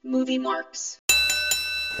Movie Marks.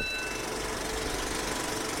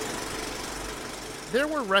 There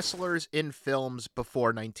were wrestlers in films before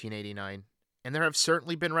 1989, and there have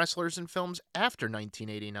certainly been wrestlers in films after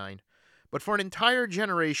 1989. But for an entire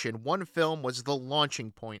generation, one film was the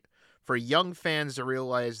launching point for young fans to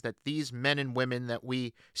realize that these men and women that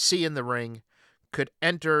we see in the ring could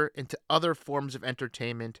enter into other forms of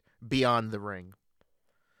entertainment beyond the ring.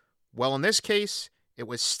 Well, in this case, it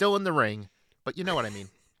was still in the ring, but you know what I mean.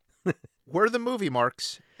 We're the Movie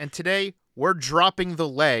Marks, and today we're dropping the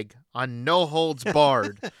leg on No Holds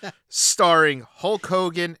Barred, starring Hulk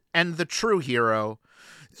Hogan and the true hero,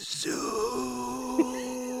 Zeus.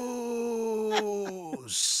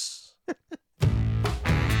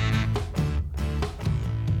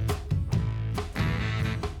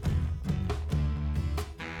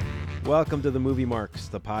 Welcome to the Movie Marks,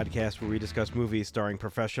 the podcast where we discuss movies starring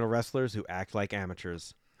professional wrestlers who act like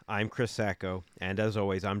amateurs. I'm Chris Sacco, and as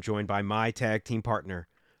always, I'm joined by my tag team partner,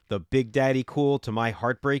 the Big Daddy Cool to my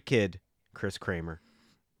Heartbreak Kid, Chris Kramer.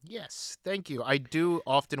 Yes, thank you. I do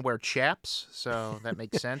often wear chaps, so that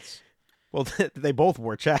makes sense. Well, they both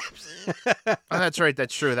wore chaps. Oh, that's right.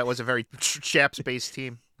 That's true. That was a very chaps-based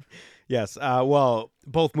team. Yes, well,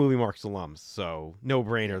 both Movie Marks alums, so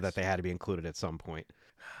no-brainer that they had to be included at some point.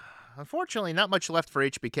 Unfortunately, not much left for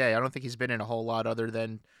HBK. I don't think he's been in a whole lot other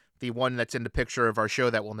than the one that's in the picture of our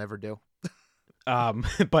show that we'll never do.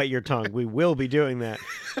 Bite your tongue. We will be doing that.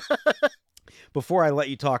 Before I let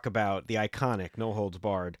you talk about the iconic No Holds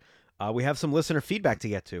Barred, we have some listener feedback to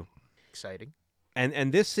get to. Exciting.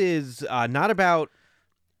 And this is not about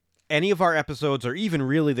any of our episodes or even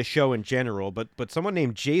really the show in general, but someone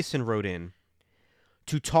named Jason wrote in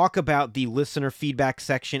to talk about the listener feedback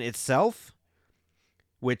section itself,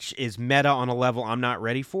 which is meta on a level I'm not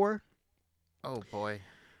ready for. Oh, boy.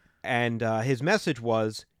 And his message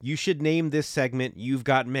was, you should name this segment You've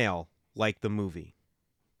Got Mail, like the movie.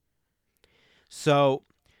 So,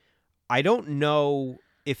 I don't know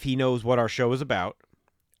if he knows what our show is about.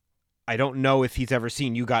 I don't know if he's ever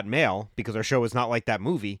seen You Got Mail, because our show is not like that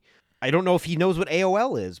movie. I don't know if he knows what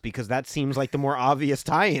AOL is, because that seems like the more obvious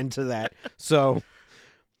tie-in to that. So,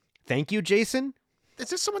 thank you, Jason.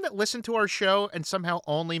 Is this someone that listened to our show and somehow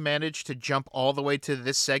only managed to jump all the way to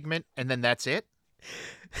this segment and then that's it?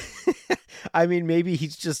 I mean, maybe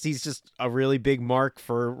he's just a really big mark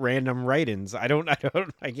for random write-ins. I can't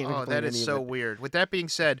Oh, that is so weird. With that being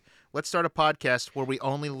said, let's start a podcast where we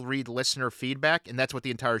only read listener feedback, and that's what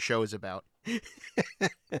the entire show is about.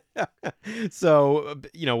 So,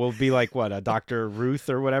 we'll be like, what, a Dr. Ruth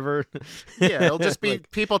or whatever? Yeah, it'll just be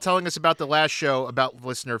people telling us about the last show about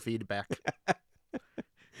listener feedback.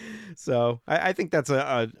 So, I think that's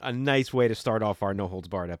a nice way to start off our No Holds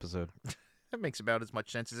Barred episode. That makes about as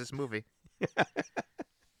much sense as this movie.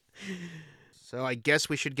 So I guess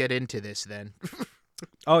we should get into this then.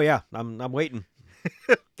 Oh yeah, I'm waiting.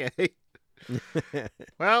 Okay.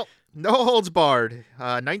 Well, No Holds Barred,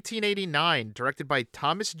 1989, directed by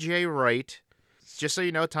Thomas J. Wright. Just so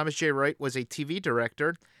you know, Thomas J. Wright was a TV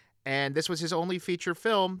director, and this was his only feature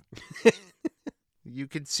film. You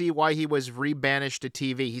can see why he was rebanished to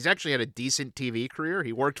TV. He's actually had a decent TV career.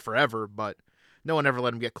 He worked forever, but no one ever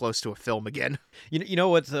let him get close to a film again. You know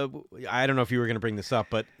what's I don't know if you were going to bring this up,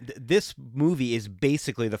 but this movie is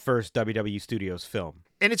basically the first WWE Studios film.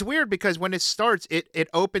 And it's weird because when it starts, it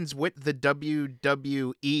opens with the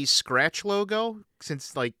WWE scratch logo,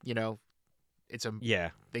 since it's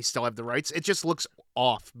they still have the rights. It just looks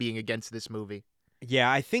off being against this movie.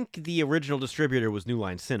 Yeah, I think the original distributor was New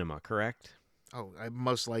Line Cinema, correct? Oh, I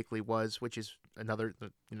most likely was, which is another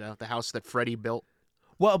the house that Freddie built.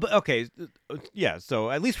 Well, but okay, yeah.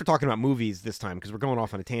 So at least we're talking about movies this time because we're going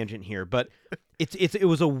off on a tangent here. But it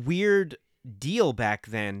was a weird deal back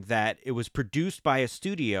then that it was produced by a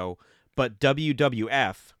studio, but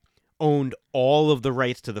WWF owned all of the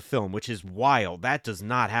rights to the film, which is wild. That does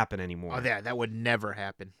not happen anymore. Oh, yeah, that would never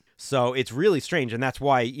happen. So it's really strange, and that's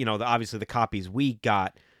why obviously the copies we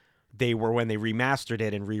got, they were when they remastered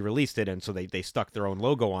it and re-released it, and so they stuck their own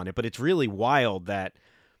logo on it. But it's really wild that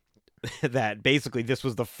basically this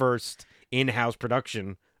was the first in-house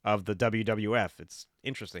production of the WWF. It's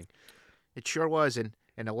interesting. It sure was, and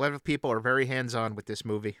a lot of people are very hands-on with this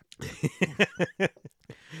movie.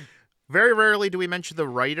 Very rarely do we mention the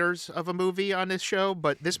writers of a movie on this show,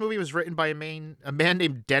 but this movie was written by a man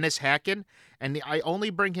named Dennis Hacken, and I only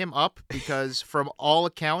bring him up because from all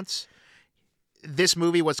accounts, this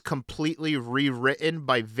movie was completely rewritten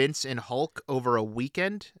by Vince and Hulk over a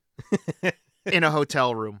weekend in a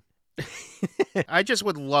hotel room. I just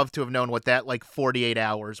would love to have known what that 48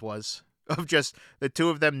 hours was. of just the two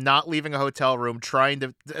of them not leaving a hotel room,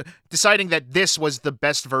 deciding that this was the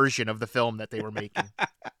best version of the film that they were making.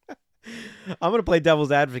 I'm going to play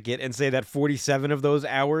devil's advocate and say that 47 of those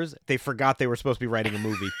hours, they forgot they were supposed to be writing a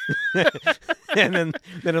movie. And then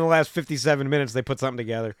in the last 57 minutes, they put something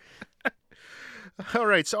together. All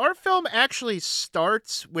right, so our film actually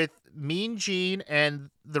starts with Mean Gene and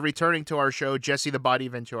the returning to our show, Jesse the Body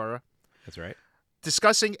Ventura, That's right.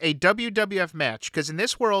 discussing a WWF match, because in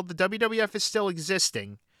this world, the WWF is still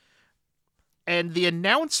existing, and the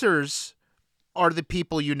announcers are the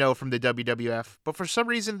people you know from the WWF, but for some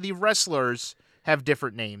reason, the wrestlers have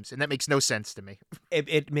different names, and that makes no sense to me.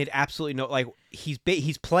 It made absolutely no, like, he's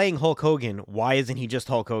playing Hulk Hogan. Why isn't he just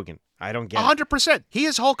Hulk Hogan? I don't get it. 100%. He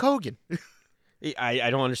is Hulk Hogan. I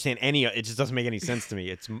don't understand any. It just doesn't make any sense to me.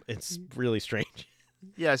 It's really strange.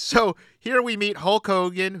 Yeah, so here we meet Hulk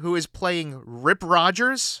Hogan, who is playing Rip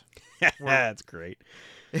Rogers. That's great.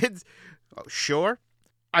 Sure.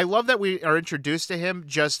 I love that we are introduced to him,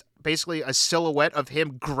 just basically a silhouette of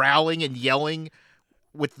him growling and yelling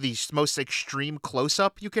with the most extreme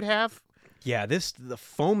close-up you could have. Yeah, the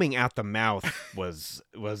foaming out the mouth was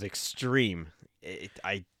extreme.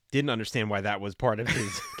 I didn't understand why that was part of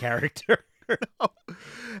his character.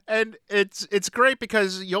 And it's great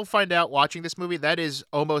because you'll find out watching this movie that is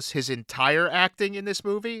almost his entire acting in this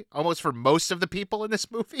movie, almost for most of the people in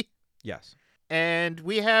this movie. Yes. And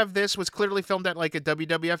this was clearly filmed at like a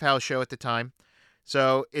WWF house show at the time.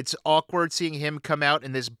 So it's awkward seeing him come out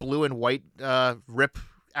in this blue and white Rip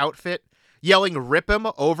outfit, yelling "Rip him"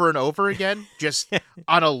 over and over again, just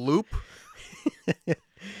on a loop.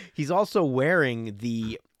 He's also wearing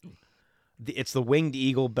it's the Winged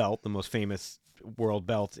Eagle belt, the most famous world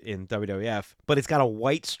belt in WWF, but it's got a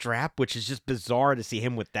white strap, which is just bizarre to see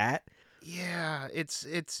him with that. Yeah, it's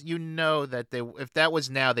that if that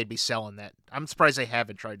was now, they'd be selling that. I'm surprised they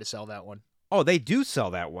haven't tried to sell that one. Oh, they do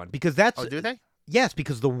sell that one because that's. Oh, do they? Yes,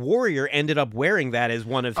 because the Warrior ended up wearing that as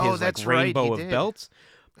one of his that's rainbow right, of did. belts.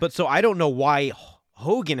 But so I don't know why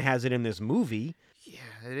Hogan has it in this movie. Yeah,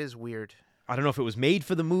 it is weird. I don't know if it was made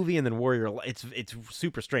for the movie and then Warrior. It's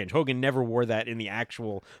super strange. Hogan never wore that in the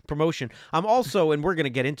actual promotion. I'm also, and we're going to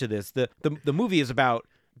get into this, the movie is about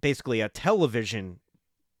basically a television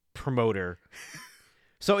promoter.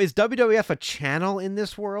 So is WWF a channel in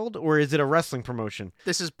this world, or is it a wrestling promotion?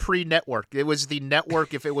 This is pre-network. It was the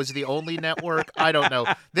network if it was the only network. I don't know.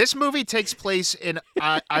 This movie takes place in,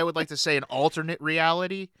 I would like to say, an alternate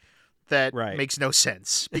reality that makes no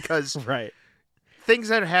sense because right. Things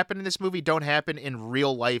that happen in this movie don't happen in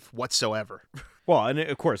real life whatsoever. Well, and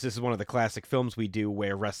of course, this is one of the classic films we do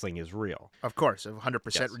where wrestling is real. Of course,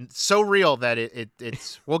 100%. Yes. So real that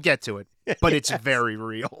it's we'll get to it, but it's very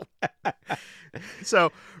real.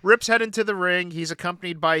 So Rip's heading to the ring. He's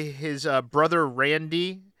accompanied by his brother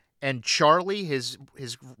Randy and Charlie, his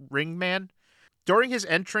ring man. During his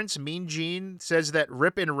entrance, Mean Gene says that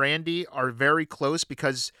Rip and Randy are very close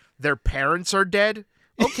because their parents are dead.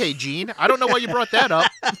 Okay, Gene. I don't know why you brought that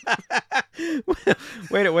up.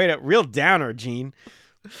 Wait a real downer, Gene.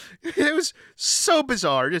 It was so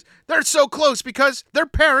bizarre. They're so close because their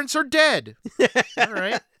parents are dead. All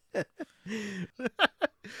right.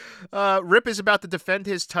 Rip is about to defend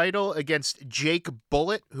his title against Jake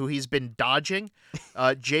Bullet, who he's been dodging.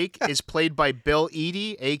 Jake is played by Bill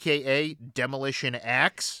Eadie, a.k.a. Demolition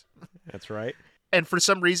Axe. That's right. And for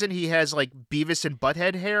some reason, he has like Beavis and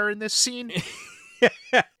Butthead hair in this scene.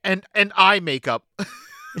 and eye makeup.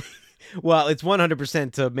 Well, it's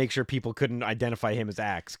 100% to make sure people couldn't identify him as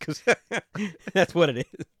Axe, because that's what it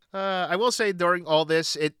is. I will say during all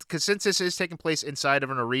this, because since this is taking place inside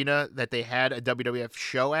of an arena that they had a WWF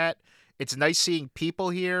show at, it's nice seeing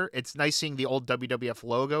people here. It's nice seeing the old WWF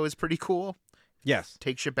logo is pretty cool. Yes.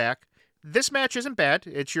 Takes you back. This match isn't bad.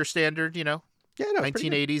 It's your standard,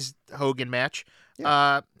 1980s Hogan match.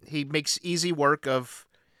 Yeah. He makes easy work of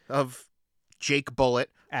Jake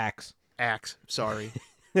Bullet. Axe, sorry.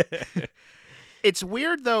 It's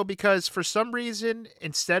weird, though, because for some reason,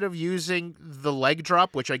 instead of using the leg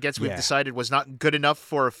drop, which I guess we've decided was not good enough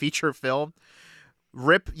for a feature film,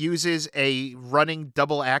 Rip uses a running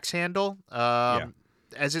double axe handle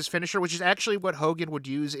as his finisher, which is actually what Hogan would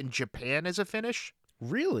use in Japan as a finish.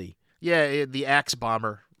 Really? Yeah, the axe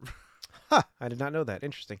bomber. Huh, I did not know that.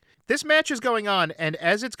 Interesting. This match is going on, and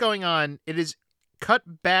as it's going on, it is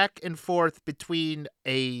cut back and forth between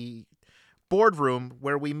a boardroom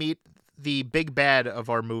where we meet the big bad of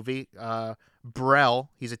our movie, Brell.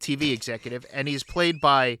 He's a TV executive, and he's played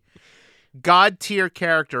by god-tier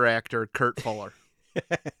character actor Kurt Fuller.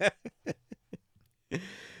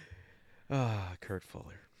 Kurt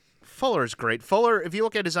Fuller. Fuller's great. Fuller, if you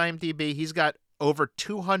look at his IMDb, he's got over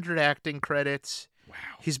 200 acting credits. Wow.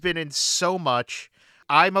 He's been in so much.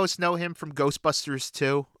 I most know him from Ghostbusters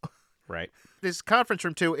 2. Right. This conference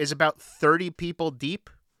room, too, is about 30 people deep.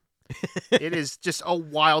 It is just a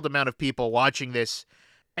wild amount of people watching this.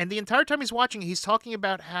 And the entire time he's watching, he's talking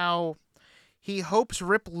about how he hopes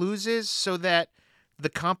Rip loses so that the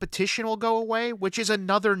competition will go away, which is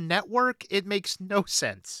another network. It makes no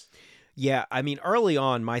sense. Yeah, I mean, early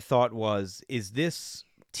on, my thought was, is this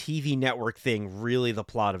TV network thing really the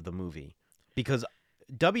plot of the movie? Because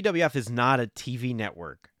WWF is not a TV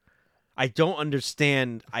network. I don't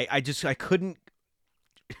understand. I couldn't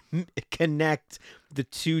connect the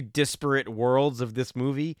two disparate worlds of this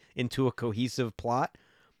movie into a cohesive plot.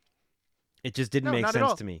 It just didn't make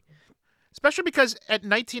sense to me. Especially because at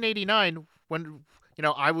 1989, when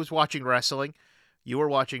I was watching wrestling, you were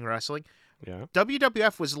watching wrestling. Yeah.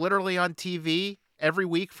 WWF was literally on TV every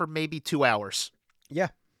week for maybe 2 hours. Yeah.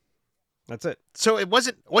 That's it. So it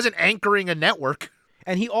wasn't anchoring a network.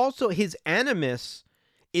 And he also, his animus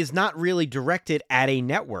is not really directed at a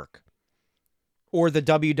network or the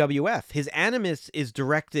WWF. His animus is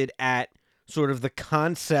directed at sort of the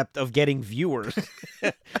concept of getting viewers.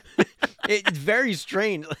 It's very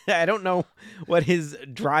strange. I don't know what his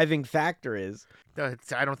driving factor is.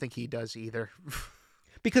 I don't think he does either.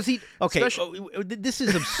 Because this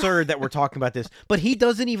is absurd that we're talking about this, but he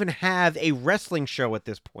doesn't even have a wrestling show at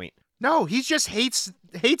this point. No, he just hates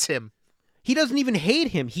him. He doesn't even hate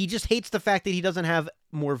him. He just hates the fact that he doesn't have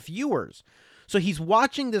more viewers. So he's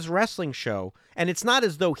watching this wrestling show, and it's not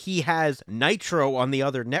as though he has Nitro on the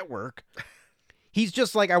other network. He's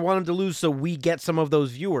just like, I want him to lose so we get some of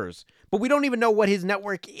those viewers. But we don't even know what his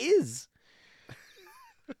network is.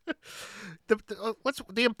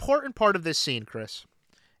 The important part of this scene, Chris,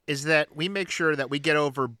 is that we make sure that we get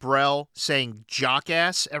over Brel saying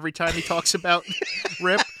jockass every time he talks about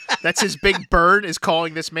Rip. That's his big burn, is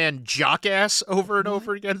calling this man jockass over and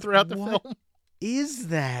over again throughout the film. Is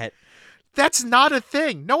that? That's not a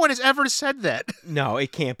thing. No one has ever said that. No,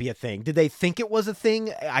 it can't be a thing. Did they think it was a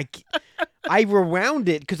thing? I rewound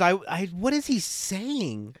it because I what is he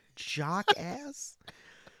saying? Jockass?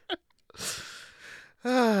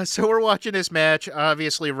 So we're watching this match.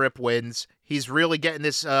 Obviously, Rip wins. He's really getting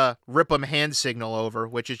this Rip-'em hand signal over,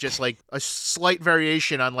 which is just like a slight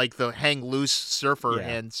variation on like the hang loose surfer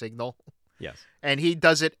hand signal. Yes. And he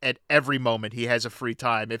does it at every moment he has a free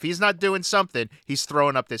time. If he's not doing something, he's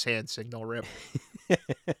throwing up this hand signal, Rip.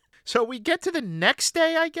 So we get to the next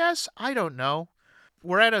day, I guess? I don't know.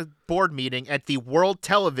 We're at a board meeting at the World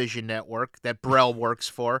Television Network that Brel works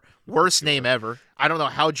for. Worst name ever. I don't know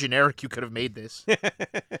how generic you could have made this.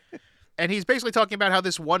 And he's basically talking about how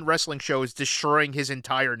this one wrestling show is destroying his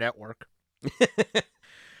entire network.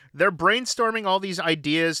 They're brainstorming all these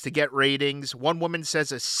ideas to get ratings. One woman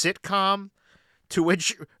says a sitcom, to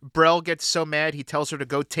which Brel gets so mad he tells her to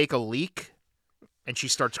go take a leak, and she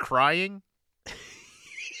starts crying.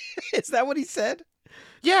 Is that what he said?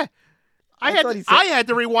 Yeah. I had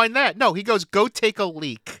to rewind that. No, he goes, go take a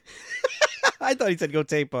leak. I thought he said go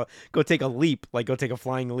take a leap, like go take a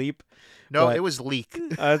flying leap. No, it was leak.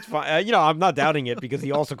 That's fine. I'm not doubting it because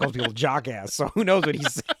he also calls people jockass, so who knows what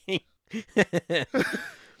he's saying.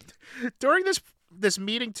 During this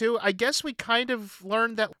meeting too, I guess we kind of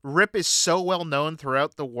learned that Rip is so well known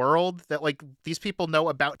throughout the world that like these people know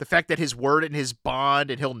about the fact that his word and his bond,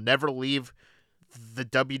 and he'll never leave the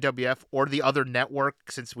WWF or the other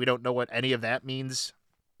network, since we don't know what any of that means.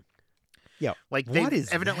 Yeah, like they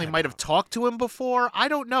evidently might have talked to him before. I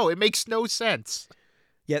don't know. It makes no sense.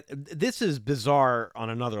 Yeah, this is bizarre on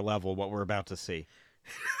another level. What we're about to see.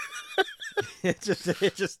 It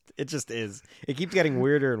just is. It keeps getting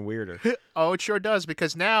weirder and weirder. Oh, it sure does,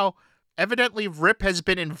 because now evidently Rip has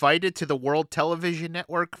been invited to the World Television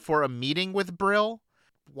Network for a meeting with Brill.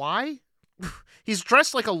 Why? He's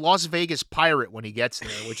dressed like a Las Vegas pirate when he gets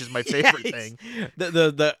there, which is my favorite thing.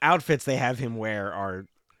 The outfits they have him wear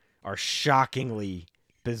are shockingly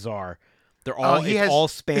bizarre. They're all all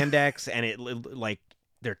spandex, and it like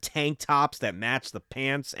they're tank tops that match the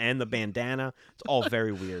pants and the bandana. It's all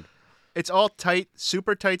very weird. It's all tight,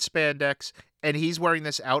 super tight spandex, and he's wearing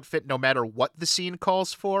this outfit no matter what the scene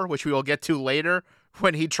calls for, which we will get to later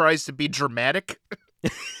when he tries to be dramatic.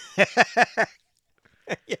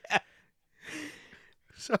 Yeah.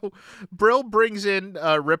 So Brill brings in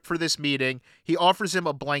Rip for this meeting. He offers him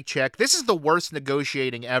a blank check. This is the worst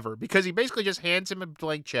negotiating ever, because he basically just hands him a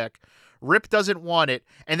blank check. Rip doesn't want it,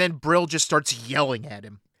 and then Brill just starts yelling at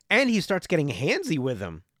him. And he starts getting handsy with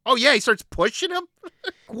him. Oh, yeah, he starts pushing him?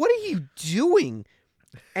 What are you doing?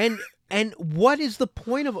 And what is the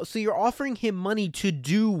point of... So you're offering him money to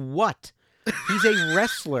do what? He's a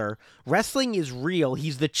wrestler. Wrestling is real.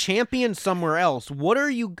 He's the champion somewhere else. What are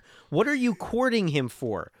you courting him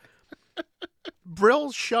for?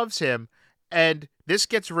 Brill shoves him, and this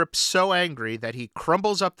gets Rip so angry that he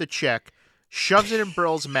crumbles up the check, shoves it in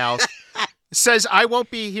Brill's mouth, says, "I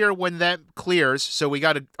won't be here when that clears." So we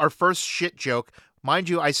got our first shit joke. Mind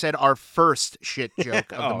you, I said our first shit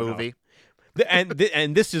joke of the movie. No.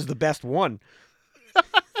 And this is the best one.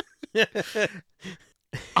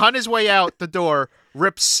 On his way out the door,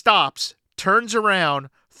 Rip stops, turns around,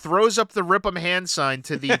 throws up the Rip 'em hand sign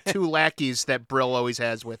to the two lackeys that Brill always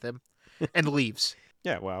has with him, and leaves.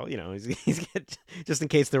 Yeah, well, he's just in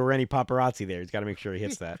case there were any paparazzi there, he's got to make sure he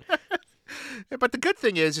hits that. But the good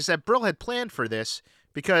thing is that Brill had planned for this,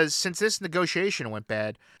 because since this negotiation went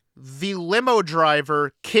bad, the limo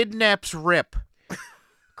driver kidnaps Rip.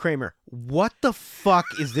 Kramer, what the fuck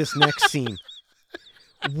is this next scene?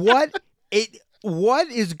 What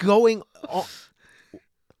is going on?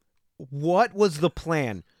 What was the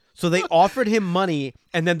plan? So they offered him money,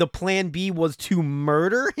 and then the plan B was to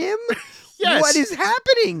murder him? Yes. What is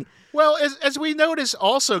happening? Well, as we notice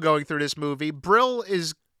also going through this movie, Brill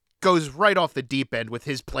goes right off the deep end with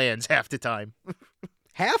his plans half the time.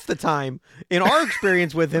 Half the time, in our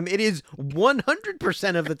experience with him, it is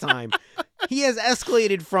 100% of the time. He has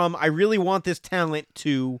escalated from, I really want this talent,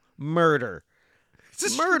 to murder.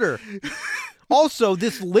 Murder. Also,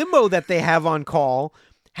 this limo that they have on call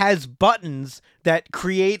has buttons that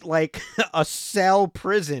create like a cell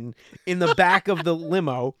prison in the back of the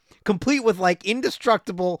limo, complete with like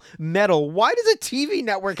indestructible metal. Why does a TV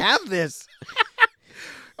network have this?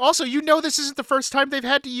 Also, this isn't the first time they've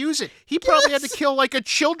had to use it. He probably had to kill like a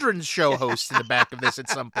children's show host in the back of this at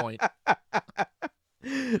some point.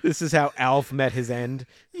 This is how Alf met his end.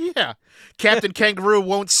 Yeah. Captain Kangaroo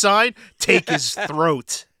won't sign. Take his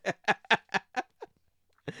throat.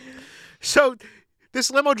 So this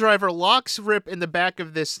limo driver locks Rip in the back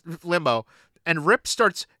of this limo, and Rip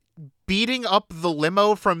starts beating up the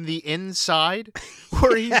limo from the inside,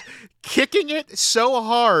 where he's kicking it so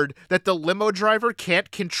hard that the limo driver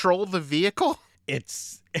can't control the vehicle. It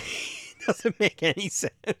doesn't make any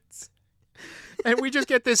sense. And we just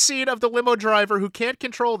get this scene of the limo driver who can't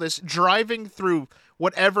control this, driving through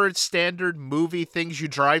whatever standard movie things you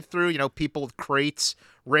drive through, people with crates,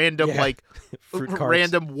 random Fruit carts.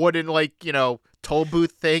 random wooden toll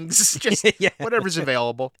booth things, just whatever's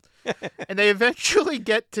available. And they eventually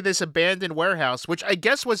get to this abandoned warehouse, which I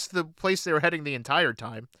guess was the place they were heading the entire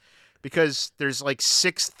time, because there's like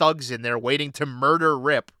 6 thugs in there waiting to murder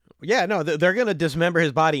Rip. Yeah, no, they're going to dismember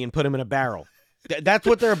his body and put him in a barrel. That's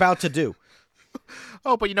what they're about to do.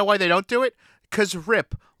 Oh, but you know why they don't do it? Because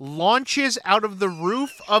Rip launches out of the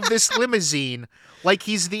roof of this limousine like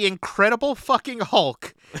he's the Incredible fucking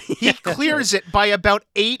Hulk. He clears it by about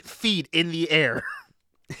 8 feet in the air.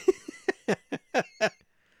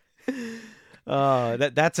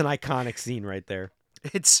 That's an iconic scene right there.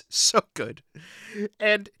 It's so good.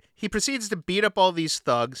 And he proceeds to beat up all these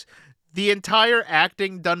thugs. The entire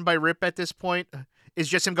acting done by Rip at this point is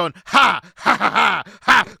just him going, ha, ha, ha, ha,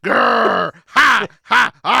 ha, grrr, ha,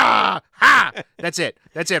 ha, ha, ha. That's it.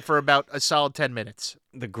 That's it for about a solid 10 minutes.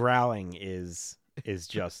 The growling is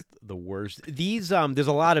just the worst. These there's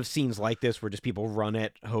a lot of scenes like this where just people run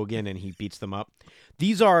at Hogan and he beats them up.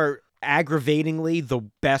 These are aggravatingly the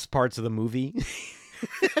best parts of the movie.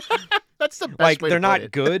 That's the best like way they're to not put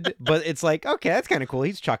it. good, but it's like, okay, that's kind of cool.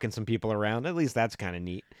 He's chucking some people around. At least that's kind of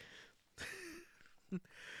neat.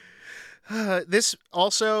 This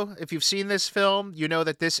also, if you've seen this film, you know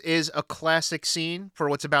that this is a classic scene for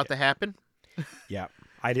what's about to happen. Yeah,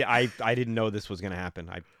 I didn't know this was going to happen.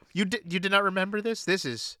 You did not remember this? This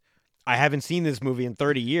is. I haven't seen this movie in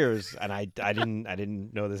 30 years, and I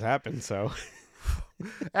didn't know this happened. So,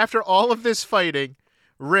 after all of this fighting,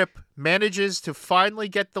 Rip manages to finally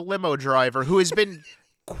get the limo driver, who has been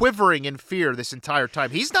quivering in fear this entire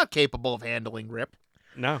time. He's not capable of handling Rip.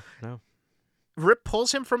 No. Rip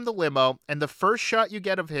pulls him from the limo, and the first shot you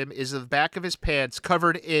get of him is the back of his pants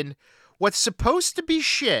covered in what's supposed to be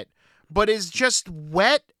shit, but is just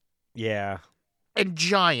wet. Yeah. And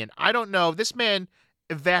giant. I don't know. This man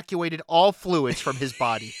evacuated all fluids from his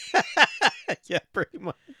body. Yeah, pretty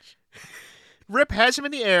much. Rip has him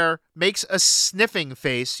in the air, makes a sniffing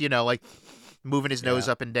face, like moving his nose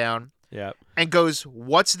up and down. Yeah. And goes,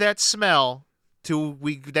 "What's that smell?"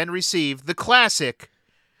 We then receive the classic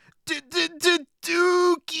Dookie.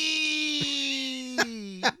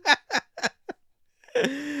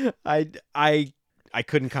 I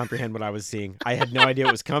couldn't comprehend what I was seeing. I had no idea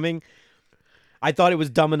it was coming. I thought it was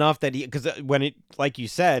dumb enough that because when it, like you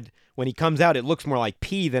said, when he comes out, it looks more like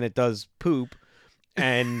pee than it does poop,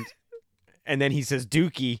 and and then he says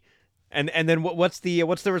Dookie, and then what's the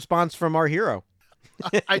response from our hero?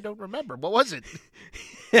 I don't remember. What was it?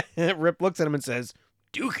 Rip looks at him and says,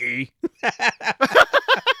 Dookie.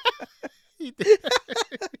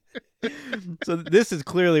 So this is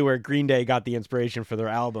clearly where Green Day got the inspiration for their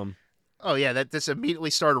album. Oh yeah, this immediately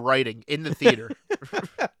started writing in the theater.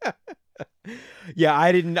 Yeah,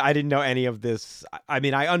 I didn't know any of this. I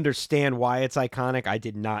mean, I understand why it's iconic. I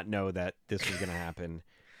did not know that this was going to happen.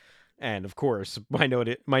 And of course, my note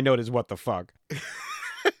is what the fuck.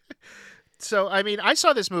 So, I mean, I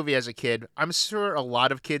saw this movie as a kid. I'm sure a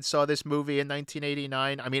lot of kids saw this movie in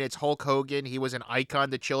 1989. I mean, it's Hulk Hogan. He was an icon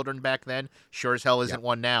to children back then. Sure as hell isn't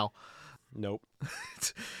one now. Nope.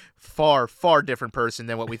 Far, far different person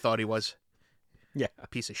than what we thought he was. Yeah.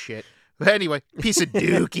 Piece of shit. But anyway, piece of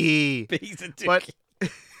dookie. Piece of dookie.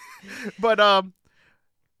 But a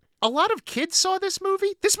lot of kids saw this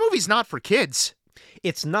movie. This movie's not for kids.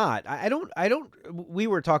 It's not. I don't. We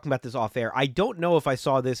were talking about this off air. I don't know if I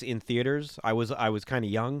saw this in theaters. I was kind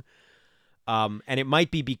of young, and it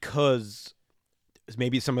might be because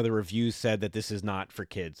maybe some of the reviews said that this is not for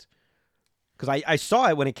kids. Because I saw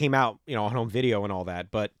it when it came out, on home video and all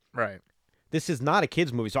that. But right, this is not a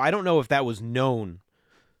kids movie, so I don't know if that was known.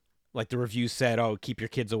 Like the reviews said, "Oh, keep your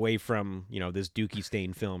kids away from this Dookie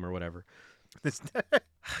Stain film or whatever."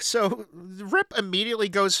 So Rip immediately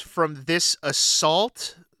goes from this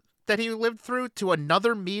assault that he lived through to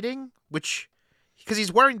another meeting, because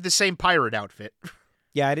he's wearing the same pirate outfit.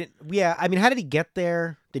 Yeah, I mean, how did he get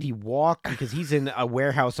there? Did he walk? Because he's in a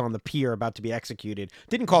warehouse on the pier about to be executed.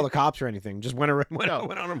 Didn't call the cops or anything. Just went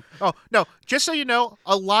on him. Oh, no. Just so you know,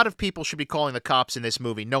 a lot of people should be calling the cops in this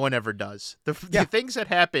movie. No one ever does. The things that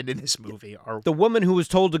happened in this movie are... The woman who was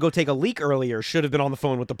told to go take a leak earlier should have been on the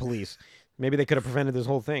phone with the police. Maybe they could have prevented this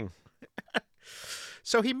whole thing.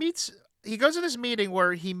 So he goes to this meeting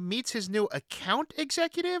where he meets his new account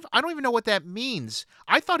executive. I don't even know what that means.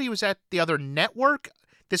 I thought he was at the other network.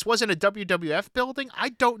 This wasn't a WWF building. I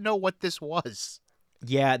don't know what this was.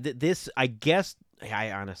 Yeah, this, I guess, I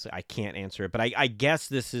honestly, I can't answer it, but I guess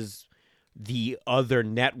this is the other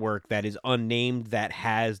network that is unnamed that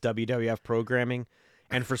has WWF programming.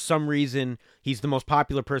 And for some reason, he's the most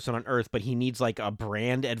popular person on Earth, but he needs like a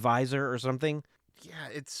brand advisor or something. Yeah,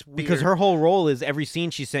 it's weird. Because her whole role is every scene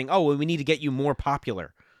she's saying, oh, well, we need to get you more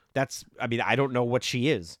popular. I don't know what she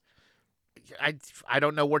is. I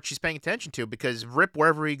don't know what she's paying attention to because Rip,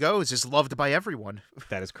 wherever he goes, is loved by everyone.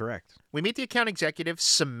 That is correct. We meet the account executive,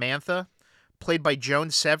 Samantha, played by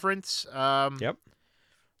Joan Severance. Yep.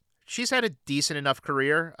 She's had a decent enough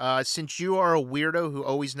career. Since you are a weirdo who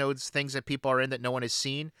always knows things that people are in that no one has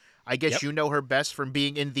seen, I guess you know her best from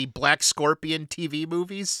being in the Black Scorpion TV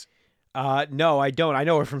movies. No, I don't. I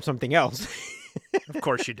know her from something else. Of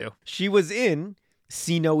course you do. She was in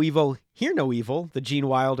See No Evil, Hear No Evil, the Gene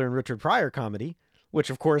Wilder and Richard Pryor comedy, which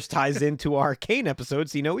of course ties into our Kane episode,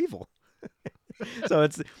 See No Evil. So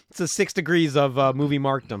it's a 6 degrees of movie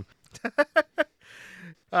markdom.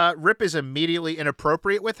 Rip is immediately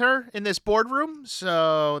inappropriate with her in this boardroom,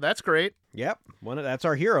 so that's great. Yep, that's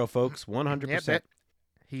our hero, folks, 100%. Yep,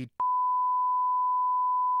 he.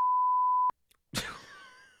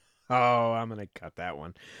 Oh, I'm gonna cut that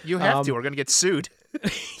one. You have to. We're gonna get sued.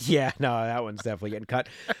 Yeah, no, that one's definitely getting cut.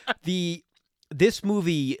 This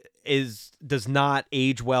movie does not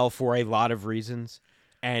age well for a lot of reasons,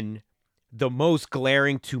 and the most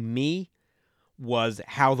glaring to me was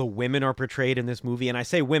how the women are portrayed in this movie. And I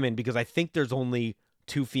say women because I think there's only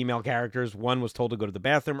 2 female characters. One was told to go to the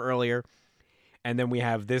bathroom earlier, and then we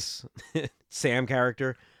have this Sam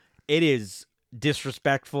character. It is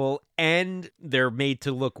disrespectful, and they're made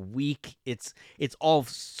to look weak. It's all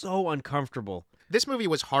so uncomfortable. This movie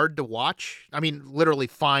was hard to watch. I mean, literally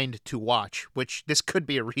find to watch, which this could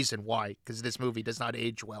be a reason why, because this movie does not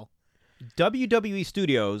age well. WWE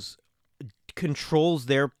Studios controls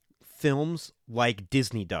their films like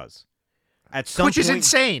Disney does. Which is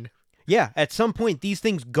insane. Yeah, at some point, these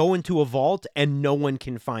things go into a vault and no one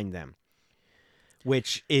can find them,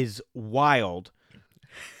 which is wild.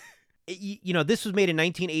 This was made in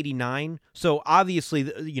 1989, so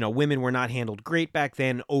obviously, women were not handled great back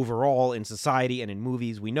then overall in society and in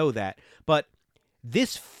movies. We know that. But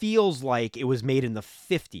this feels like it was made in the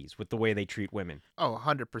 50s with the way they treat women. Oh,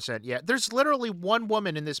 100%. Yeah. There's literally one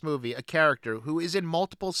woman in this movie, a character, who is in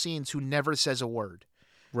multiple scenes who never says a word.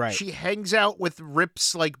 Right. She hangs out with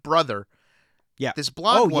Rip's, brother. Yeah. This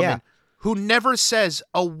blonde woman who never says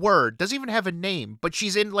a word, doesn't even have a name, but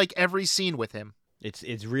she's in, every scene with him.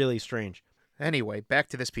 It's really strange. Anyway, back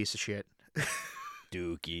to this piece of shit.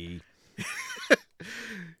 Dookie.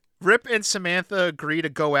 Rip and Samantha agree to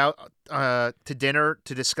go out to dinner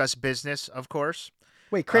to discuss business, of course.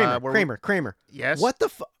 Wait, Kramer, we're- Kramer. Yes. What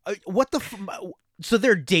the so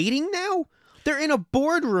they're dating now? They're in a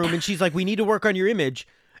boardroom and she's like, "We need to work on your image."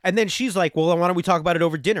 And then she's like, "Well, why don't we talk about it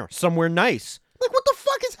over dinner somewhere nice?" Like, what the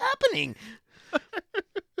fuck is happening?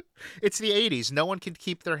 It's the 80s. No one can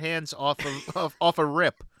keep their hands off of off a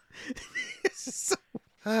Rip.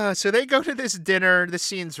 So they go to this dinner. The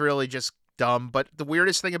scene's really just dumb. But the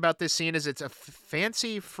weirdest thing about this scene is it's a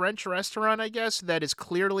fancy French restaurant, I guess, that is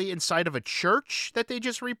clearly inside of a church that they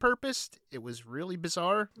just repurposed. It was really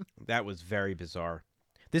bizarre. That was very bizarre.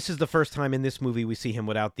 This is the first time in this movie we see him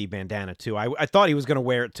without the bandana, too. I thought he was going to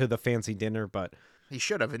wear it to the fancy dinner, but He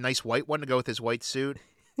should have a nice white one to go with his white suit.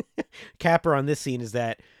 capper on this scene is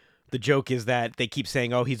that the joke is that they keep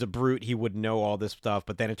saying, "Oh, he's a brute. He wouldn't know all this stuff."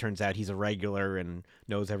 But then it turns out he's a regular and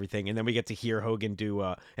knows everything. And then we get to hear Hogan do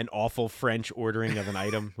an awful French ordering of an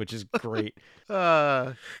item, which is great.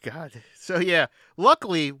 God. So yeah,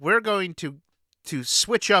 luckily we're going to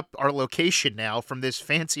switch up our location now from this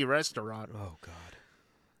fancy restaurant. Oh, God.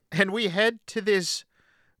 And we head to this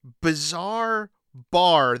bizarre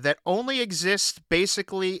bar that only exists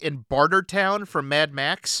basically in Bartertown from Mad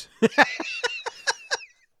Max.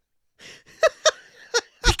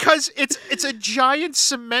 Because it's a giant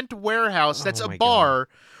cement warehouse that's Oh a my bar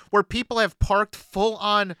where people have parked full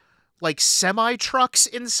on like semi trucks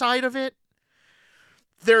inside of it.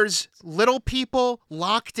 There's little people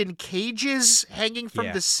locked in cages hanging from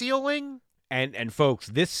Yeah. the ceiling. And folks,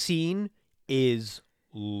 this scene is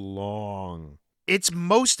long. It's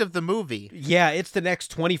most of the movie. Yeah, it's the next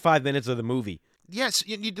 25 minutes of the movie. Yes,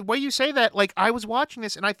 the way you say that, like, I was watching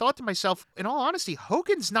this and I thought to myself, in all honesty,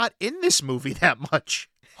 Hogan's not in this movie that much.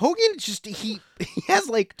 Hogan just he has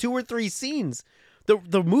like 2 or 3 scenes.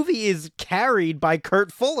 The movie is carried by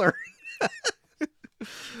Kurt Fuller.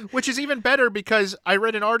 Which is even better because I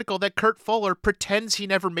read an article that Kurt Fuller pretends he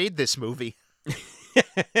never made this movie.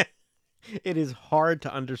 It is hard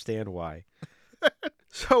to understand why.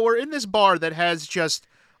 So we're in this bar that has just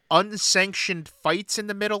unsanctioned fights in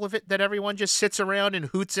the middle of it that everyone just sits around and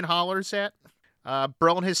hoots and hollers at.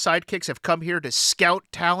 Brill and his sidekicks have come here to scout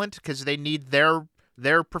talent because they need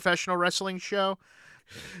their professional wrestling show.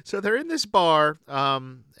 So they're in this bar.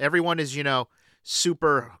 Everyone is,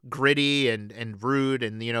 super gritty and rude,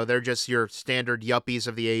 and, they're just your standard yuppies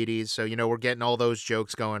of the 80s. So, we're getting all those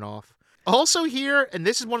jokes going off. Also here, and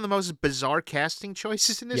this is one of the most bizarre casting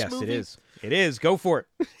choices in this movie. Yes, it is. It is. Go for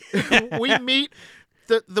it. We meet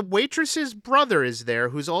the waitress's brother is there,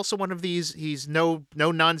 who's also one of these. He's no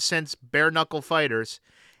nonsense bare knuckle fighters,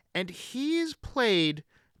 and he's played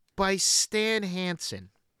by Stan Hansen.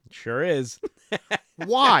 Sure is.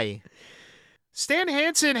 Why? Stan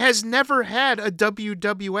Hansen has never had a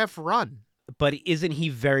WWF run. But isn't he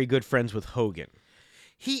very good friends with Hogan?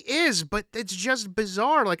 He is, but it's just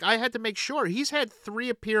bizarre. Like, I had to make sure. He's had 3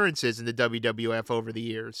 appearances in the WWF over the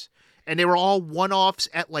years, and they were all one-offs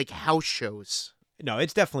at, like, house shows. No,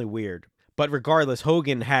 it's definitely weird. But regardless,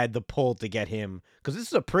 Hogan had the pull to get him, because this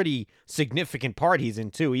is a pretty significant part he's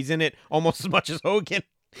in, too. He's in it almost as much as Hogan.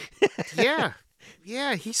 Yeah.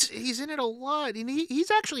 Yeah, he's in it a lot. And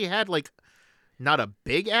he's actually had, like, not a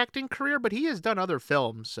big acting career, but he has done other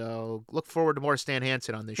films. So look forward to more Stan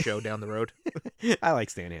Hansen on this show down the road. I like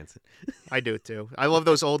Stan Hansen. I do too. I love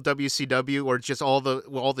those old WCW where it's just all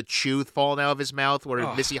the chew falling out of his mouth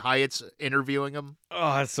where Missy Hyatt's interviewing him.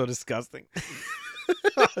 Oh, that's so disgusting.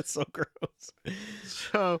 Oh, it's so gross.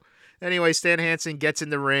 So anyway, Stan Hansen gets in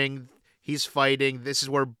the ring. He's fighting. This is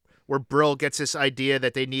where Brill gets this idea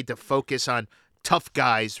that they need to focus on tough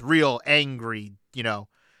guys, real angry,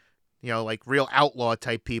 like real outlaw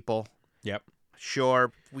type people. Yep.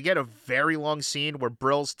 Sure. We get a very long scene where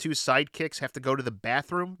Brill's 2 sidekicks have to go to the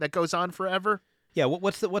bathroom that goes on forever. Yeah,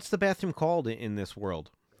 what's the bathroom called in this world,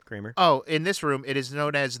 Kramer? Oh, in this room, it is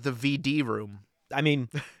known as the VD room. I mean,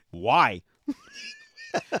 why?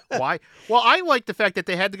 Why? Well, I like the fact that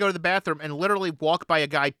they had to go to the bathroom and literally walk by a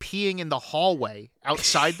guy peeing in the hallway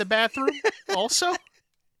outside the bathroom also.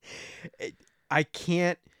 I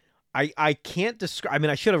can't describe. I mean,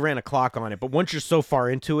 I should have ran a clock on it, but once you're so far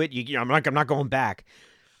into it, I'm not going back.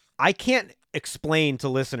 I can't explain to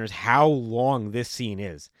listeners how long this scene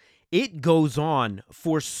is. It goes on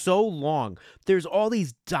for so long. There's all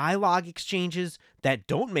these dialogue exchanges that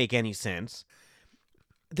don't make any sense.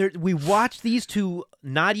 We watch these 2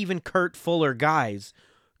 not even Kurt Fuller guys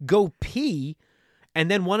go pee, and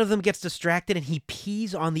then one of them gets distracted and he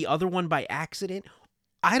pees on the other one by accident.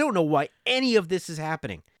 I don't know why any of this is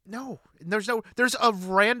happening. No, there's a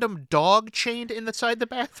random dog chained inside the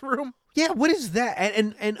bathroom. Yeah, what is that?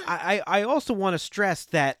 And I also want to stress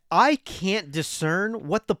that I can't discern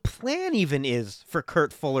what the plan even is for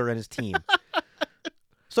Kurt Fuller and his team.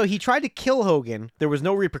 So he tried to kill Hogan. There was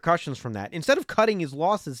no repercussions from that. Instead of cutting his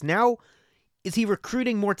losses, now is he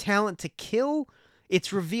recruiting more talent to kill?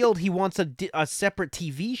 It's revealed he wants a separate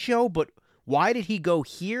TV show, but why did he go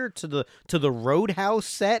here to the Roadhouse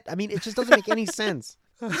set? I mean, it just doesn't make any sense.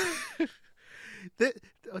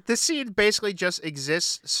 The scene basically just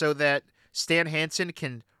exists so that Stan Hansen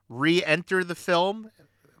can re-enter the film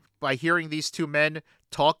by hearing these two men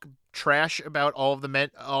talk trash about all of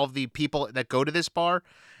the people that go to this bar,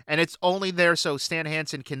 and it's only there so Stan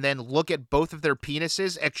Hansen can then look at both of their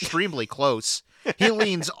penises extremely close. He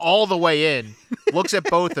leans all the way in, looks at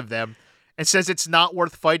both of them, and says it's not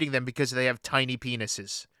worth fighting them because they have tiny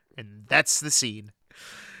penises. And that's the scene.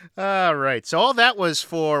 All right, so all that was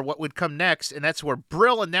for what would come next, and that's where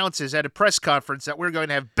Brill announces at a press conference that we're going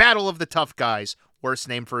to have Battle of the Tough Guys. Worst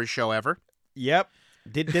name for a show ever. Yep.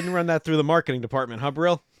 Didn't run that through the marketing department, huh,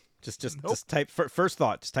 Brill? Just Nope. type first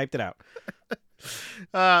thought. Just typed it out.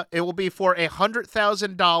 It will be for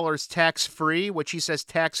 $100,000 tax-free, which he says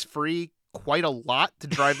tax-free quite a lot to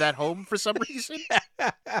drive that home for some reason.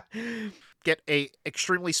 Get a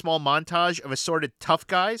extremely small montage of assorted tough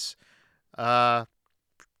guys.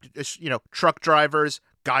 Truck drivers,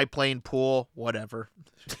 guy playing pool, whatever.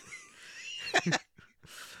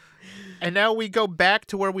 And now we go back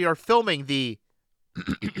to where we are filming the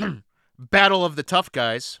Battle of the Tough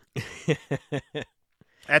Guys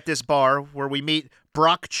at this bar where we meet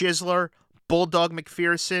Brock Chisler, Bulldog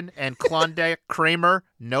McPherson, and Klondike Kramer.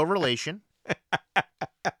 No relation.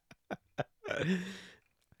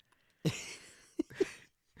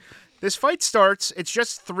 This fight starts. It's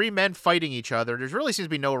just three men fighting each other. There really seems to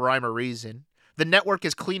be no rhyme or reason. The network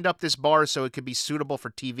has cleaned up this bar so it could be suitable for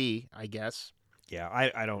TV, I guess. Yeah,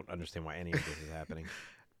 I don't understand why any of this is happening.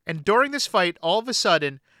 And during this fight, all of a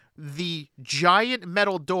sudden, the giant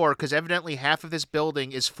metal door, because evidently half of this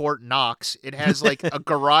building is Fort Knox, it has like a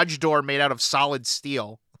garage door made out of solid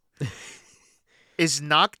steel, is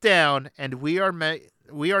knocked down, and we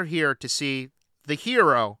are here to see the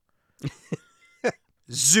hero,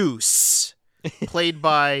 Zeus, played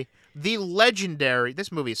by the legendary,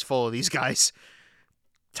 this movie is full of these guys,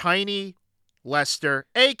 Tiny Lester,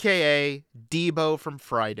 a.k.a. Debo from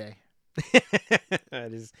Friday.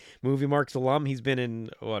 That is Movie Marks alum. He's been in,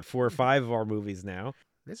 4 or 5 of our movies now.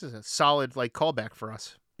 This is a solid callback for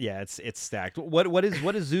us. Yeah, it's stacked. What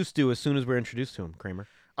does Zeus do as soon as we're introduced to him, Kramer?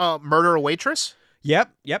 Murder a waitress?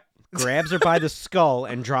 Yep. Grabs her by the skull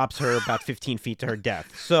and drops her about 15 feet to her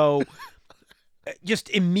death. So, just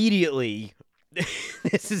immediately,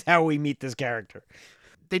 this is how we meet this character.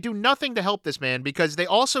 They do nothing to help this man because they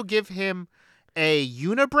also give him a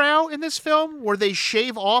unibrow in this film where they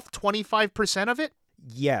shave off 25% of it.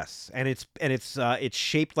 Yes, and it's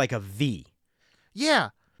shaped like a V.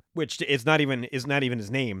 Yeah, which is not even his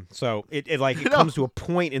name. So it No. comes to a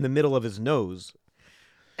point in the middle of his nose.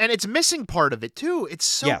 And it's missing part of it too. It's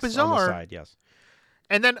so yes, bizarre. on the side, yes.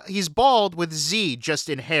 And then he's bald with Z just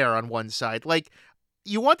in hair on one side. Like,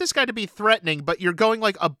 you want this guy to be threatening, but you're going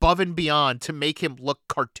above and beyond to make him look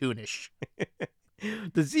cartoonish.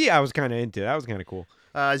 The Z I was kind of into. That was kind of cool.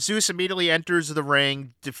 Zeus immediately enters the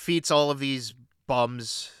ring, defeats all of these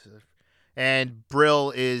bums, and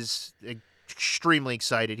Brill is extremely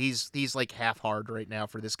excited. He's like half hard right now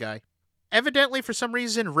for this guy. Evidently, for some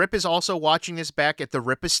reason, Rip is also watching this back at the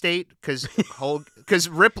Rip estate because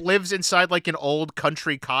Rip lives inside an old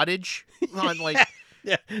country cottage. On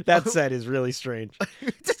Yeah, that set is really strange.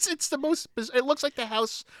 it's the most. It looks like the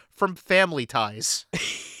house from Family Ties.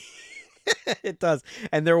 It does,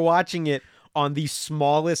 and they're watching it on the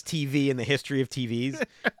smallest TV in the history of TVs.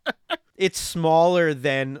 It's smaller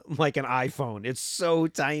than an iPhone. It's so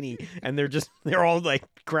tiny, and they're all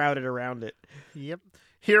crowded around it. Yep.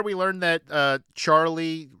 Here we learn that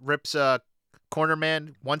Charlie, Rip's corner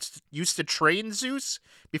man, used to train Zeus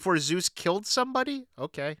before Zeus killed somebody.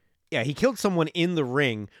 Okay. Yeah, he killed someone in the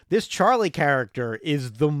ring. This Charlie character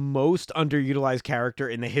is the most underutilized character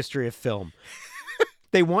in the history of film.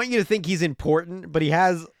 They want you to think he's important, but he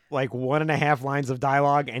has 1.5 lines of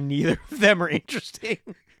dialogue, and neither of them are interesting.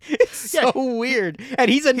 It's so weird.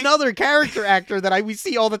 And he's another character actor that we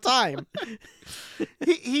see all the time.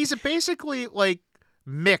 He's basically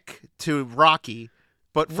Mick to Rocky,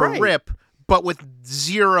 but for Right. Rip, but with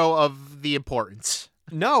zero of the importance.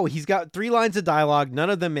 No, he's got 3 lines of dialogue. None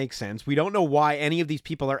of them make sense. We don't know why any of these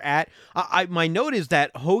people are at. My note is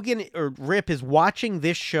that Hogan or Rip is watching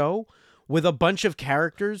this show with a bunch of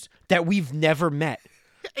characters that we've never met.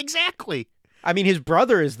 Exactly. I mean, his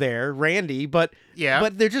brother is there, Randy, but Yeah.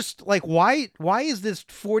 they're just like, why is this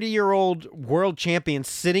 40-year-old world champion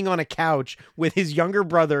sitting on a couch with his younger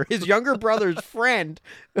brother's friend,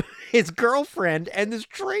 his girlfriend, and this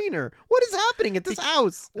trainer? What is happening at this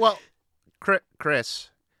house? Well, Chris,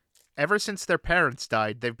 ever since their parents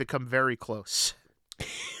died, they've become very close.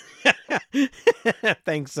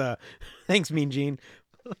 Thanks, Mean Gene.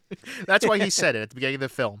 That's why he said it at the beginning of the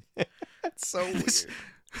film. That's so weird.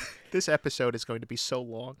 This episode is going to be so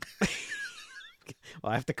long.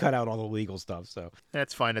 Well, I have to cut out all the legal stuff, so.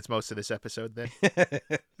 That's fine. That's most of this episode then.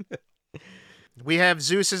 We have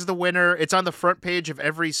Zeus as the winner. It's on the front page of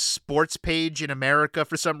every sports page in America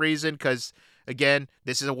for some reason because, again,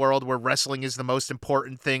 this is a world where wrestling is the most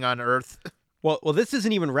important thing on Earth. Well, this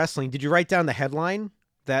isn't even wrestling. Did you write down the headline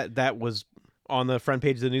that was on the front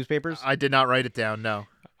page of the newspapers? I did not write it down, no.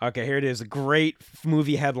 Okay, here it is. A great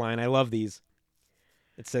movie headline. I love these.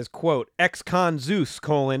 It says, quote, ex-con Zeus,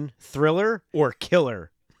 thriller or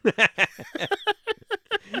killer?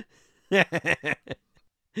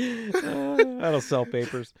 That'll sell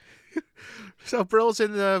papers. So Brill's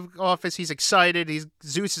in the office. He's excited.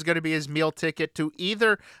 Zeus is going to be his meal ticket to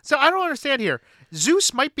either. So I don't understand here.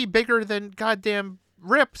 Zeus might be bigger than goddamn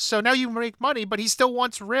Rip, so now you make money, but he still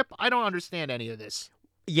wants Rip. I don't understand any of this.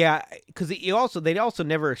 Yeah, because they also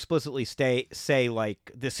never explicitly say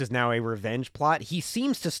like this is now a revenge plot. He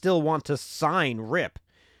seems to still want to sign Rip,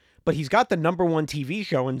 but he's got the #1 TV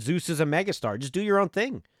show, and Zeus is a megastar. Just do your own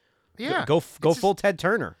thing. Yeah, go full Ted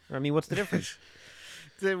Turner. I mean, what's the difference?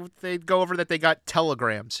 They go over that they got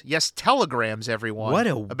telegrams. Yes, telegrams, everyone.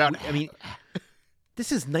 I mean,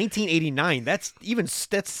 this is 1989. That's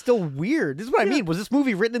still weird. This is what I mean. Was this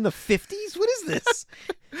movie written in the 50s? What is this?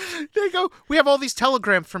 There you go. We have all these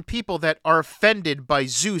telegrams from people that are offended by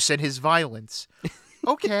Zeus and his violence.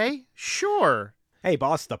 Okay, sure. Hey,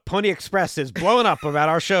 boss, the Pony Express is blowing up about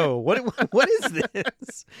our show. What is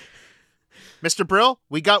this? Mr. Brill,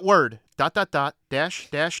 we got word. ... dash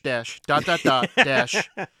dash.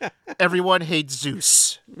 Everyone hates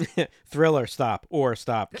Zeus. Thriller, stop. Or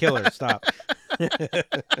stop. Killer, stop.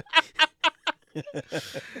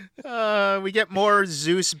 We get more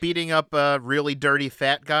Zeus beating up really dirty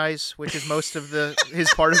fat guys, which is most of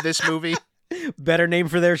his part of this movie. Better name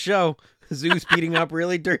for their show. Zeus beating up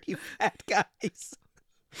really dirty fat guys.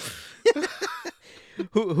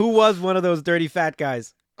 Who was one of those dirty fat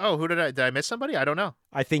guys? Oh, did I miss somebody? I don't know.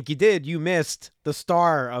 I think you did. You missed the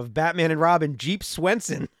star of Batman and Robin, Jeep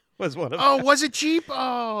Swenson. Was one of them. Oh, was it Jeep?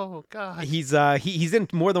 Oh, God. He's in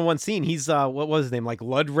more than one scene. He's what was his name? Like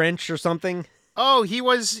Lud Wrench or something? Oh, he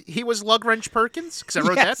was Lug Wrench Perkins? Because I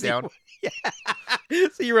wrote that down. Yeah.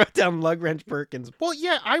 So you wrote down Lug Wrench Perkins. Well,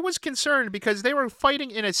 yeah, I was concerned because they were fighting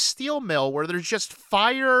in a steel mill where there's just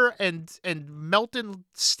fire and melted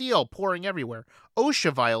steel pouring everywhere.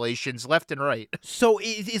 OSHA violations left and right. So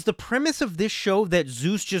is the premise of this show that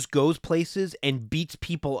Zeus just goes places and beats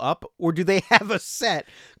people up, or do they have a set?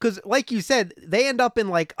 Because like you said, they end up in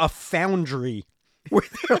like a foundry where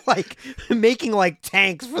they're like making like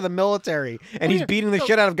tanks for the military, and he's beating the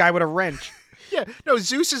shit out of a guy with a wrench. Yeah, no,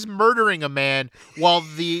 Zeus is murdering a man while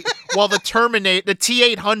the the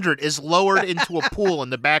T-800 is lowered into a pool in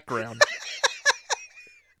the background.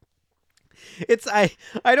 I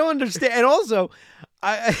don't understand. And also,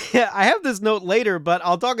 I have this note later, but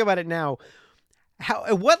I'll talk about it now.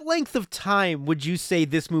 What length of time would you say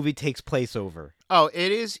this movie takes place over? Oh,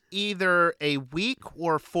 it is either a week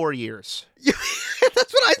or 4 years.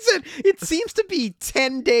 That's what I said. It seems to be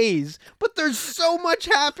 10 days, but there's so much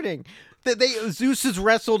happening. Zeus has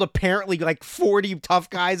wrestled apparently like 40 tough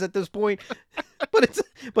guys at this point,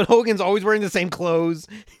 but Hogan's always wearing the same clothes.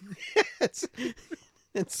 It's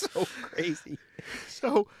so crazy.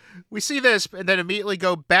 So we see this and then immediately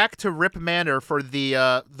go back to Rip Manor for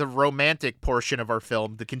the romantic portion of our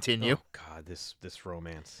film to continue. Oh God, this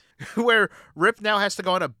romance. Where Rip now has to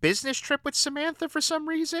go on a business trip with Samantha for some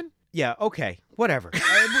reason. Yeah, okay, whatever.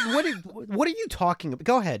 What are you talking about?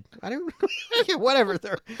 Go ahead. I don't. Whatever.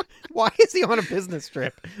 Why is he on a business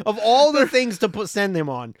trip? Of all the things to send him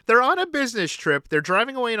on, they're on a business trip. They're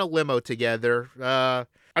driving away in a limo together.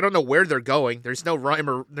 I don't know where they're going. There's no rhyme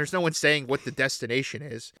or there's no one saying what the destination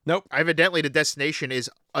is. Nope. Evidently, the destination is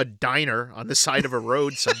a diner on the side of a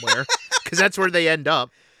road somewhere because that's where they end up.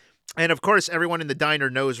 And of course, everyone in the diner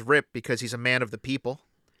knows Rip because he's a man of the people.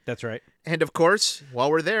 That's right. And of course, while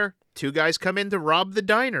we're there, 2 guys come in to rob the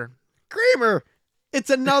diner. Kramer, it's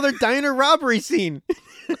another diner robbery scene.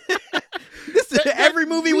 Every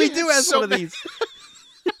movie we do has one of these.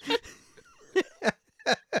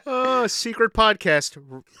 Oh, secret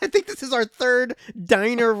podcast. I think this is our 3rd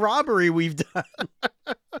diner robbery we've done.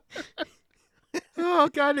 Oh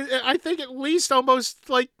God, I think at least almost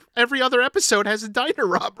like every other episode has a diner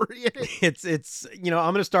robbery in it. It's I'm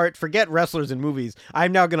gonna start forget wrestlers in movies.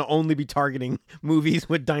 I'm now gonna only be targeting movies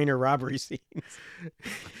with diner robbery scenes.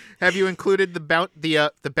 Have you included the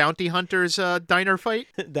bounty hunters diner fight?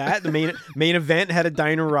 That the main event had a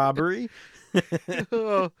diner robbery.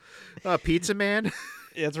 Oh, Pizza Man.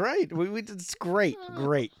 That's right. It's great.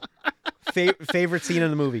 Favorite scene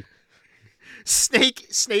in the movie.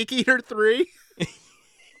 Snake Eater 3. ...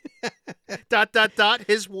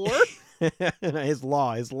 His war. His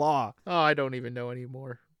law. Oh, I don't even know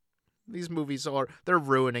anymore. These movies they're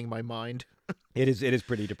ruining my mind. It is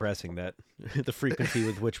pretty depressing that the frequency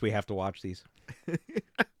with which we have to watch these.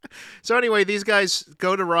 So anyway, these guys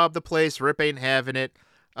go to rob the place. Rip ain't having it.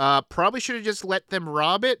 Probably should have just let them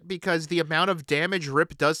rob it, because the amount of damage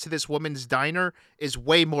Rip does to this woman's diner is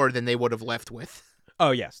way more than they would have left with. Oh,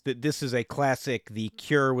 yes. This is a classic, the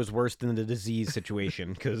cure was worse than the disease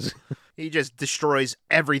situation, because... He just destroys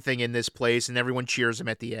everything in this place, and everyone cheers him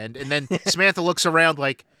at the end. And then Samantha looks around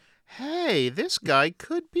like, hey, this guy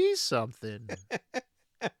could be something.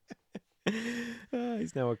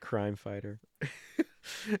 He's now a crime fighter.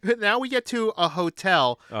 Now we get to a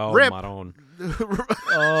hotel. Oh, Rip. Maron.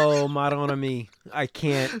 Oh, Maron me. I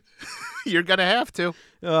can't. You're going to have to.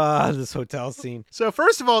 This hotel scene. So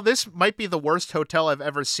first of all, this might be the worst hotel I've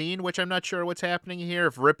ever seen, which I'm not sure what's happening here.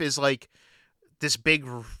 If Rip is like this big,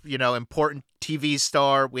 important TV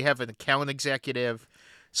star, we have an account executive.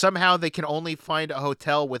 Somehow they can only find a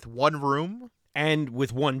hotel with one room. And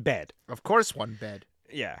with one bed. Of course, one bed.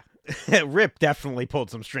 Yeah. Rip definitely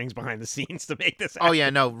pulled some strings behind the scenes to make this happen. Oh,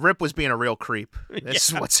 yeah, no. Rip was being a real creep. This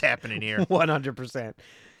is what's happening here. 100%.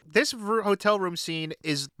 This hotel room scene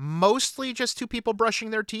is mostly just two people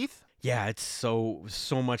brushing their teeth. Yeah, it's so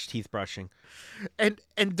much teeth brushing. And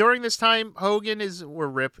during this time, Hogan or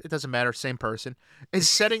Rip, it doesn't matter, same person, is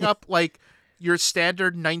setting up like your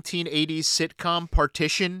standard 1980s sitcom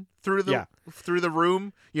partition through the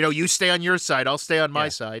room. You stay on your side, I'll stay on my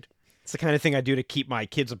side. It's the kind of thing I do to keep my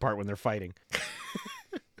kids apart when they're fighting.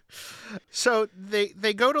 So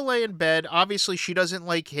they go to lay in bed. Obviously, she doesn't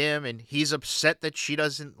like him, and he's upset that she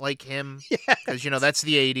doesn't like him. Because, that's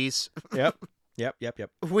the 80s. Yep.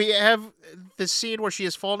 We have the scene where she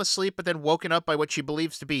has fallen asleep, but then woken up by what she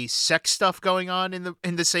believes to be sex stuff going on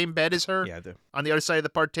in the same bed as her. Yeah, on the other side of the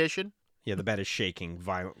partition. Yeah, the bed is shaking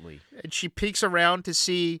violently. And she peeks around to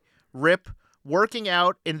see Rip working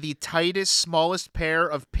out in the tightest, smallest pair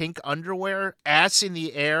of pink underwear, ass in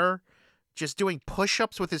the air, just doing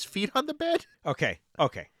push-ups with his feet on the bed. Okay.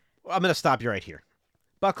 I'm going to stop you right here.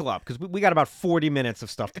 Buckle up, because we got about 40 minutes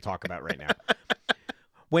of stuff to talk about right now.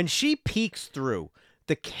 When she peeks through,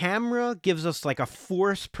 the camera gives us like a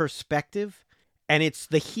forced perspective, and it's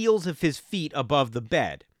the heels of his feet above the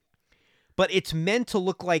bed. But it's meant to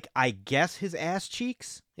look like, I guess, his ass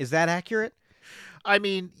cheeks. Is that accurate? I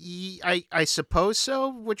mean, I suppose so,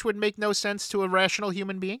 which would make no sense to a rational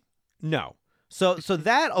human being. No. So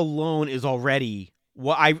that alone is already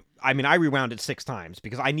I rewound it 6 times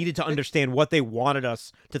because I needed to understand what they wanted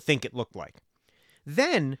us to think it looked like.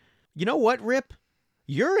 Then, you know what, Rip?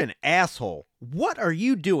 You're an asshole. What are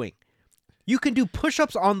you doing? You can do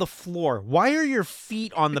push-ups on the floor. Why are your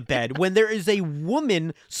feet on the bed when there is a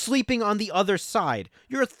woman sleeping on the other side?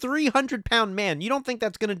 You're a 300-pound man. You don't think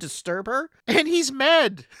that's going to disturb her? And he's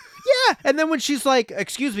mad. Yeah. And then when she's like,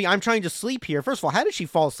 excuse me, I'm trying to sleep here. First of all, how did she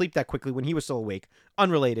fall asleep that quickly when he was still awake?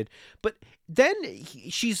 Unrelated. But then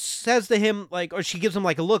she says to him, like, or she gives him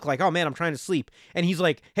like a look like, oh man, I'm trying to sleep. And he's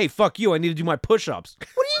like, hey, fuck you. I need to do my push-ups.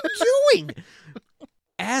 What are you doing?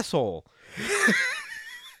 Asshole.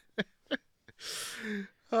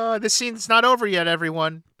 This scene's not over yet,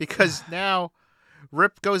 everyone, because now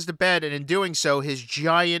Rip goes to bed, and in doing so, his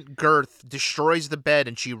giant girth destroys the bed,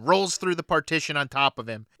 and she rolls through the partition on top of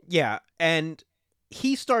him. Yeah, and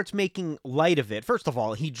he starts making light of it. First of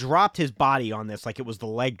all, he dropped his body on this like it was the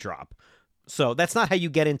leg drop. So that's not how you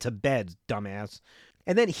get into bed, dumbass.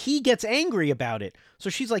 And then he gets angry about it. So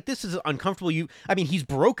she's like, this is uncomfortable. He's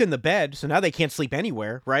broken the bed, so now they can't sleep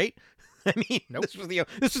anywhere, right? Nope. This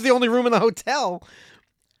was the only room in the hotel.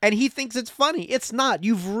 And he thinks it's funny. It's not.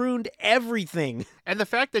 You've ruined everything. And the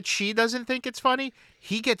fact that she doesn't think it's funny,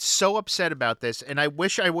 he gets so upset about this. And I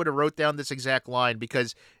wish I would have wrote down this exact line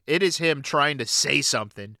because it is him trying to say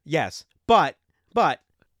something. Yes. But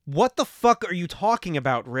what the fuck are you talking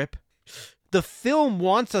about, Rip? The film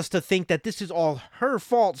wants us to think that this is all her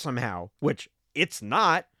fault somehow, which it's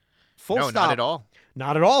not. Full stop. No, not at all.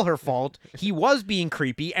 Not at all her fault. He was being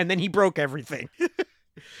creepy, and then he broke everything.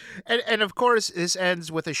 And of course, this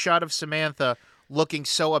ends with a shot of Samantha looking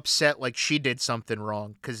so upset like she did something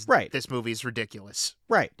wrong because Right. this movie is ridiculous.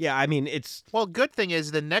 Right. Yeah, I mean, it's... Well, good thing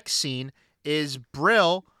is the next scene is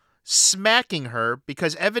Brill smacking her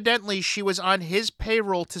because evidently she was on his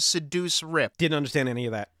payroll to seduce Rip. Didn't understand any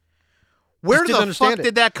of that. Where Just didn't the understand fuck it.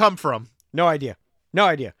 did that come from? No idea. No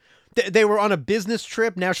idea. They were on a business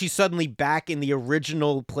trip. Now she's suddenly back in the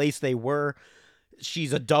original place they were.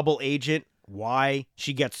 She's a double agent. Why?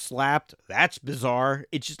 She gets slapped. That's bizarre.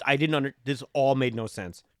 It's just, I didn't this all made no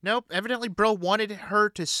sense. Nope, evidently Brill wanted her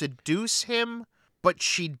to seduce him, but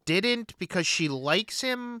she didn't because she likes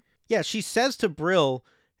him. Yeah, she says to Brill,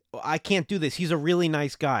 I can't do this. He's a really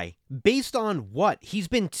nice guy. Based on what? He's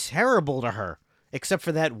been terrible to her. Except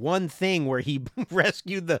for that one thing where he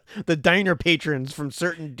rescued the diner patrons from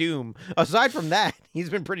certain doom. Aside from that, he's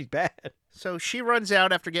been pretty bad. So she runs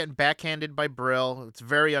out after getting backhanded by Brill. It's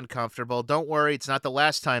very uncomfortable. Don't worry, it's not the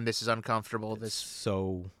last time this is uncomfortable.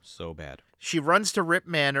 So bad. She runs to Rip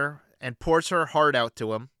Manor and pours her heart out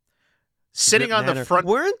to him. Sitting on the front...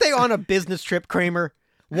 Weren't they on a business trip, Kramer?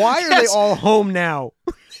 Why are they Yes. all home now?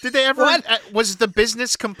 Did they ever... What? Was the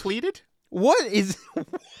business completed? What's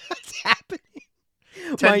happening?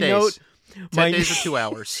 10 days. 10 my- days or 2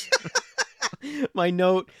 hours. My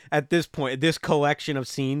note at this point, this collection of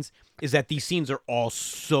scenes, is that these scenes are all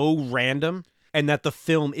so random and that the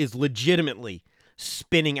film is legitimately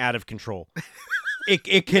spinning out of control.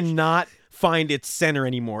 It cannot find its center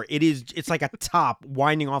anymore. It's like a top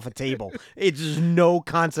winding off a table. It's just no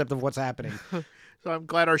concept of what's happening. So I'm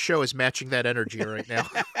glad our show is matching that energy right now.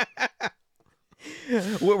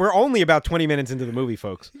 We're only about 20 minutes into the movie,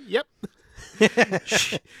 folks. Yep.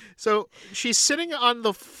 So she's sitting on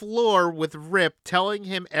the floor with Rip, telling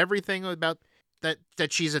him everything about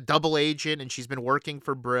that she's a double agent and she's been working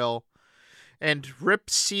for Brill. And Rip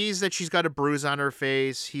sees that she's got a bruise on her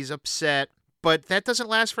face. He's upset, but that doesn't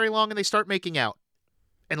last very long, and they start making out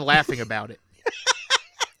and laughing about it.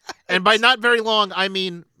 And by not very long, I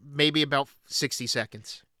mean maybe about 60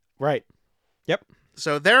 seconds. Right. Yep.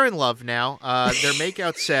 So they're in love now. Their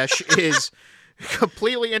makeout sesh is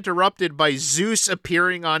completely interrupted by Zeus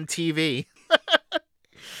appearing on TV.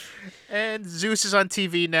 And Zeus is on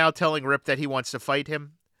TV now telling Rip that he wants to fight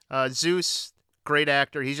him. Zeus, great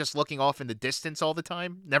actor. He's just looking off in the distance all the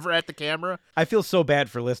time, never at the camera. I feel so bad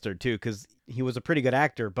for Lister, too, because he was a pretty good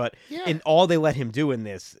actor, but Yeah. and all they let him do in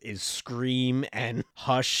this is scream and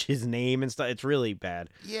hush his name and stuff. It's really bad.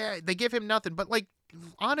 Yeah, they give him nothing. But, like,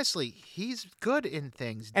 honestly, he's good in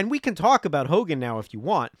things. And we can talk about Hogan now if you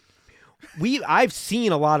want. I've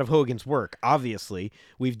seen a lot of Hogan's work, obviously.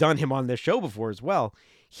 We've done him on this show before as well.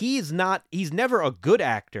 He's never a good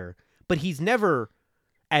actor, but he's never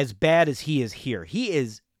as bad as he is here. He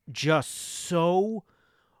is just so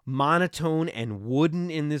monotone and wooden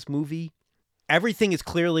in this movie. Everything is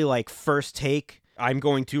clearly like first take. I'm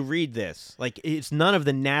going to read this. Like, it's none of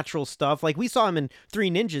the natural stuff. Like, we saw him in Three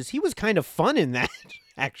Ninjas. He was kind of fun in that,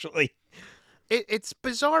 actually. It's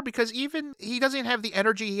bizarre because even he doesn't have the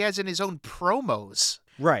energy he has in his own promos.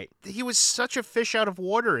 Right. He was such a fish out of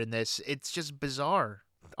water in this. It's just bizarre.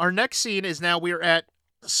 Our next scene is now we're at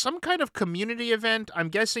some kind of community event. I'm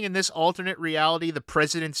guessing in this alternate reality, the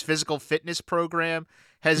president's physical fitness program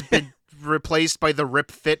has been replaced by the Rip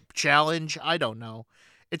Fit Challenge. I don't know.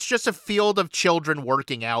 It's just a field of children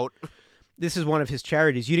working out. This is one of his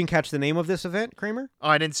charities. You didn't catch the name of this event, Kramer? Oh,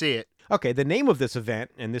 I didn't see it. Okay, the name of this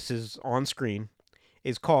event, and this is on screen,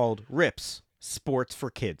 is called Rips Sports for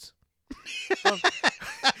Kids.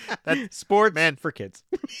 Sports Man. for Kids.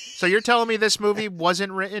 So you're telling me this movie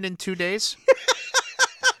wasn't written in 2 days?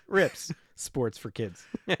 Rips Sports for Kids.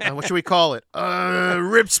 What should we call it?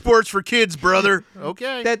 Rip Sports for Kids, brother.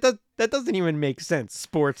 Okay. That doesn't even make sense.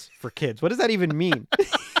 Sports for Kids. What does that even mean?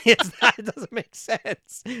 It doesn't make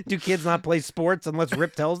sense. Do kids not play sports unless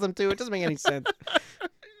Rip tells them to? It doesn't make any sense.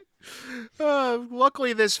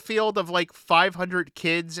 Luckily, this field of like 500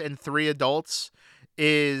 kids and 3 adults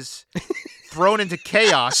is thrown into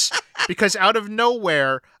chaos because out of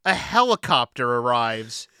nowhere, a helicopter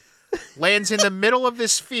arrives, lands in the middle of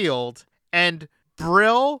this field, and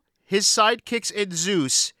Brill, his sidekicks, and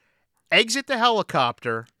Zeus exit the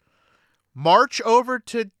helicopter, march over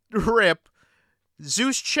to Rip.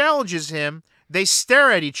 Zeus challenges him. They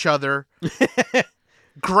stare at each other,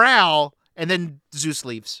 growl, and then Zeus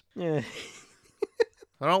leaves. Yeah.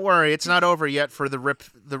 Don't worry, it's not over yet for the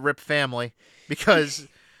Rip family, because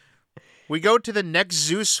we go to the next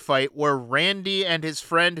Zeus fight where Randy and his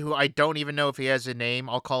friend, who I don't even know if he has a name,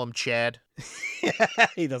 I'll call him Chad,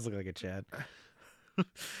 He does look like a Chad.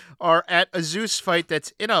 are at a Zeus fight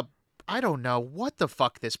that's in a, I don't know what the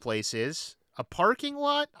fuck this place is. A parking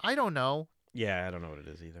lot? I don't know. Yeah, I don't know what it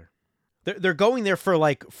is either. They're going there for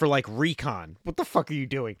like recon. What the fuck are you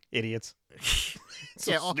doing, idiots?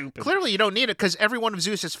 So stupid. Clearly you don't need it because every one of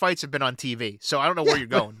Zeus's fights have been on TV. So I don't know where you're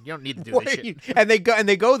going. You don't need to do this shit. And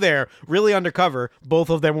they go there really undercover. Both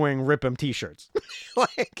of them wearing Rip 'em t-shirts.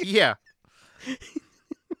 Yeah.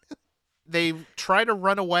 They try to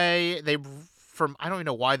run away. I don't even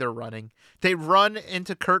know why they're running. They run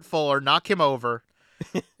into Kurt Fuller, knock him over,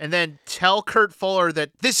 and then tell Kurt Fuller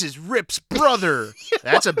that this is Rip's brother.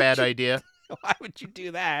 That's a bad idea. Why would you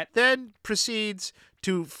do that? Then proceeds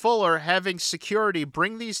to Fuller having security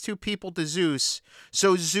bring these two people to Zeus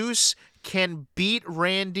so Zeus can beat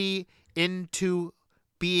Randy into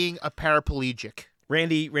being a paraplegic.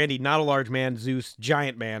 Randy, not a large man. Zeus,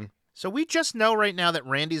 giant man. So we just know right now that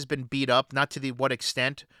Randy's been beat up, not to what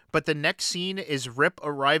extent, but the next scene is Rip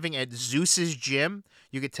arriving at Zeus's gym.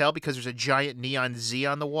 You could tell because there's a giant neon Z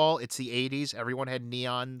on the wall. It's the 80s. Everyone had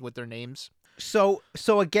neon with their names. So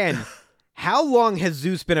again, how long has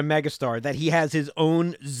Zeus been a megastar that he has his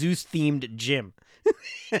own Zeus-themed gym?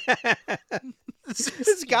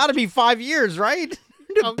 It's got to be 5 years, right?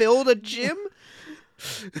 To build a gym?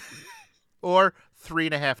 Or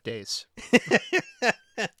 3.5 days.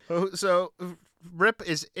 So Rip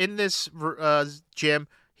is in this gym.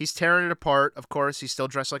 He's tearing it apart. Of course, he's still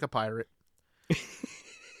dressed like a pirate.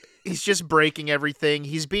 He's just breaking everything.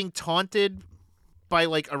 He's being taunted by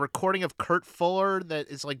like a recording of Kurt Fuller that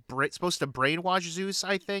is like supposed to brainwash Zeus,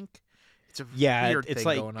 I think. It's a weird thing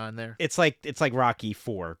going on there. It's like Rocky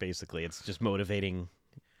 4, basically. It's just motivating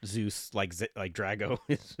Zeus like Drago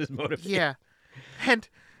is motivating. Yeah. And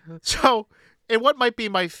so, in what might be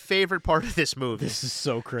my favorite part of this movie. This is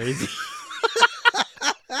so crazy.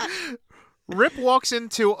 Rip walks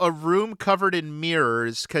into a room covered in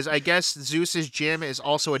mirrors because I guess Zeus's gym is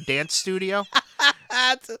also a dance studio.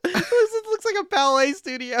 It looks like a ballet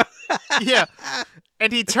studio. Yeah.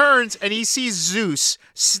 And he turns and he sees Zeus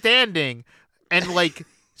standing and like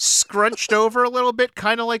scrunched over a little bit,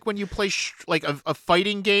 kind of like when you play like a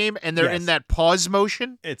fighting game and they're in that pause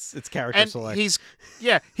motion. It's character select.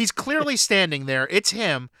 He's clearly standing there. It's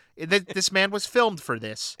him. This man was filmed for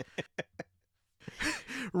this.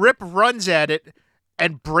 Rip runs at it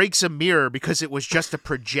and breaks a mirror because it was just a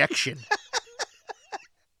projection.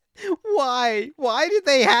 Why? Why did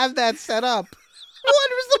they have that set up?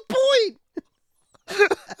 What was the point?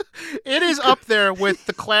 It is up there with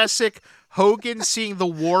the classic Hogan seeing the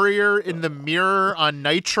Warrior in the mirror on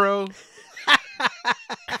Nitro.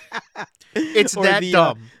 It's or that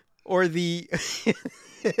dumb. Or the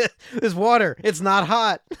this water, it's not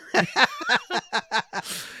hot.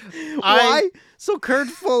 Why? So Kurt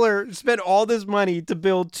Fuller spent all this money to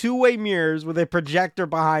build two-way mirrors with a projector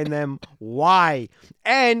behind them. Why?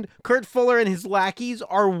 And Kurt Fuller and his lackeys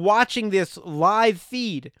are watching this live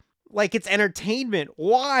feed like it's entertainment.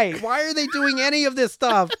 Why? Why are they doing any of this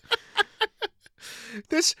stuff?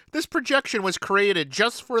 This projection was created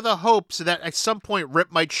just for the hopes that at some point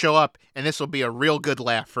Rip might show up and this will be a real good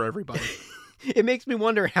laugh for everybody. It makes me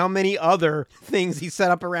wonder how many other things he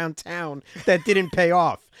set up around town that didn't pay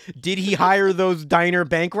off. Did he hire those diner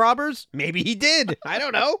bank robbers? Maybe he did. I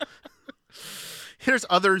don't know. There's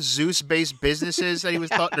other Zeus-based businesses that he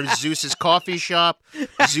was thought. There's Zeus's coffee shop,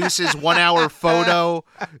 Zeus's 1 hour photo.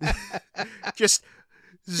 Just,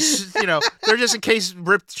 they're just in case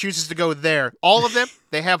Rip chooses to go there. All of them,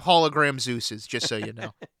 they have hologram Zeuses, just so you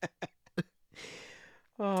know.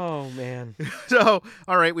 Oh, man. So,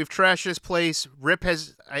 all right, we've trashed this place. Rip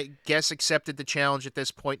has, I guess, accepted the challenge at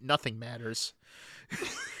this point. Nothing matters.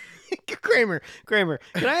 Kramer,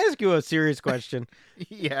 can I ask you a serious question?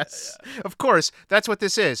 Yes, of course. That's what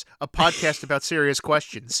this is, a podcast about serious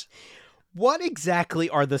questions. What exactly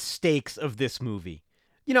are the stakes of this movie?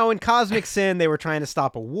 In Cosmic Sin, they were trying to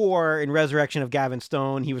stop a war. In Resurrection of Gavin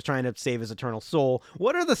Stone, he was trying to save his eternal soul.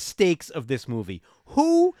 What are the stakes of this movie?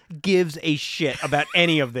 Who gives a shit about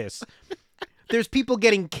any of this? There's people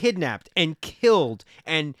getting kidnapped and killed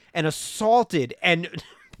and assaulted and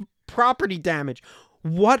property damage.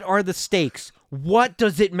 What are the stakes? What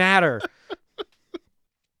does it matter?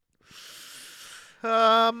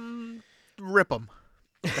 Rip them.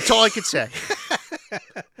 That's all I could say.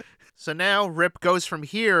 So now Rip goes from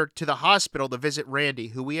here to the hospital to visit Randy,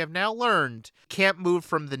 who we have now learned can't move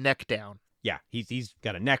from the neck down. Yeah, he's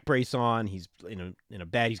got a neck brace on. He's in a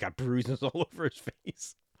bed. He's got bruises all over his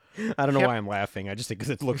face. I don't know why I'm laughing. I just think because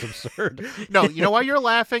it looks absurd. No, you know why you're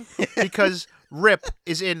laughing? Because Rip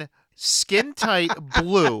is in skin-tight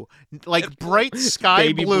blue, like bright sky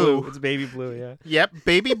baby blue. It's baby blue, yeah. Yep,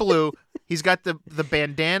 baby blue. He's got the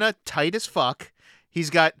bandana tight as fuck.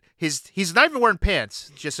 He's not even wearing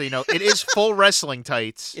pants, just so you know. It is full wrestling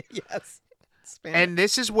tights. Yes. And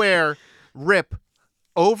this is where Rip,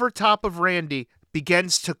 over top of Randy,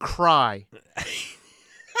 begins to cry.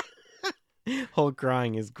 Hulk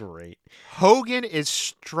crying is great. Hogan is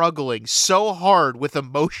struggling so hard with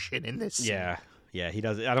emotion in this scene. Yeah, he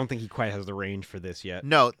does. I don't think he quite has the range for this yet.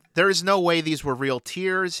 No, there is no way these were real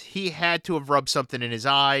tears. He had to have rubbed something in his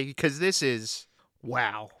eye because this is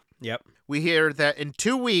wow. Yep. We hear that in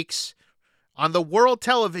 2 weeks on the World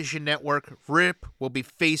Television Network, Rip will be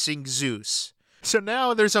facing Zeus. So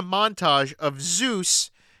now there's a montage of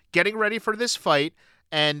Zeus getting ready for this fight,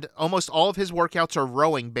 and almost all of his workouts are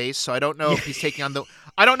rowing based. So I don't know if he's taking on the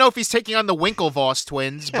Winklevoss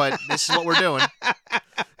twins, but this is what we're doing.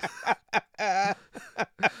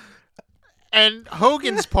 And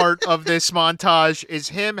Hogan's part of this montage is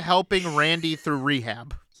him helping Randy through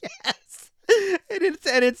rehab. Yes,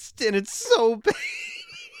 and it's so bad.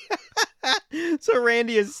 So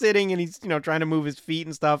Randy is sitting and he's trying to move his feet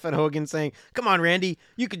and stuff, and Hogan's saying, "Come on, Randy,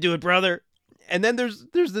 you can do it, brother." And then there's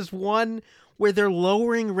this one where they're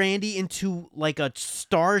lowering Randy into like a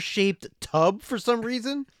star-shaped tub for some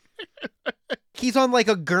reason. He's on like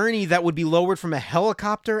a gurney that would be lowered from a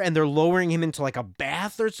helicopter, and they're lowering him into like a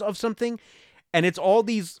bath of something. And it's all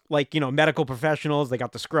these like, medical professionals. They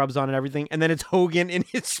got the scrubs on and everything. And then it's Hogan in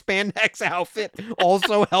his spandex outfit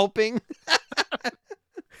also helping.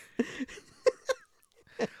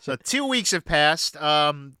 So 2 weeks have passed.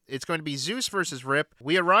 It's going to be Zeus versus Rip.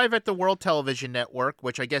 We arrive at the World Television Network,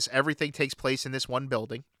 which I guess everything takes place in this one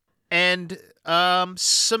building. And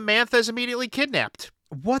Samantha is immediately kidnapped.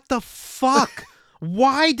 What the fuck?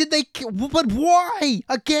 Why did they... But why?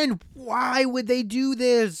 Again, why would they do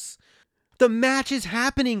this? The match is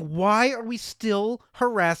happening. Why are we still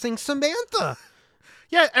harassing Samantha?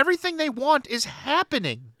 Yeah, everything they want is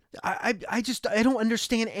happening. I don't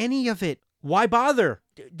understand any of it. Why bother?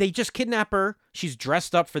 They just kidnap her. She's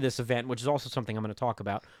dressed up for this event, which is also something I'm going to talk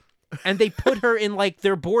about. And they put her in like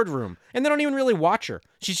their boardroom, and they don't even really watch her.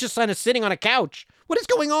 She's just kind of sitting on a couch. What is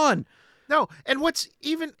going on? No, and what's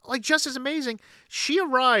even like just as amazing, she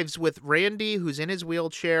arrives with Randy, who's in his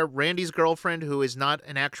wheelchair, Randy's girlfriend, who is not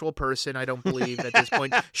an actual person, I don't believe at this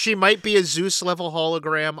point. She might be a Zeus level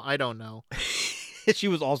hologram. I don't know. She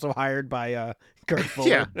was also hired by Kurt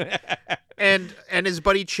Fuller. Yeah, and his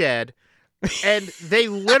buddy Chad, and they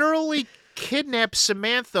literally kidnap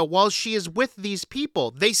Samantha while she is with these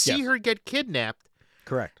people. They see her get kidnapped.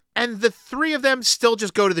 Correct. And the three of them still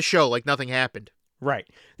just go to the show like nothing happened. Right.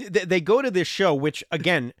 They go to this show, which,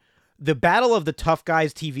 again, the Battle of the Tough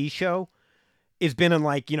Guys TV show has been in,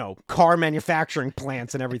 like, car manufacturing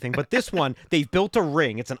plants and everything. But this one, they've built a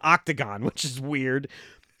ring. It's an octagon, which is weird.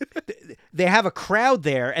 They have a crowd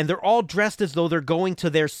there, and they're all dressed as though they're going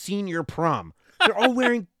to their senior prom. They're all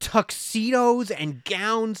wearing tuxedos and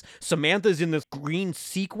gowns. Samantha's in this green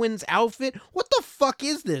sequins outfit. What the fuck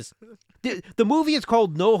is this? The movie is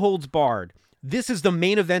called No Holds Barred. This is the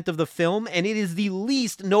main event of the film, and it is the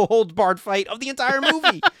least no-holds-barred fight of the entire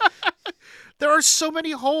movie. There are so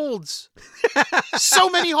many holds. So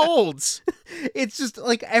many holds. It's just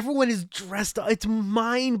like everyone is dressed up. It's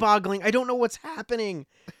mind-boggling. I don't know what's happening.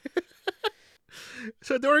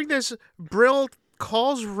 So during this, Brill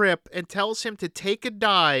calls Rip and tells him to take a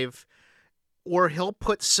dive or he'll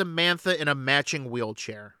put Samantha in a matching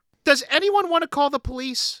wheelchair. Does anyone want to call the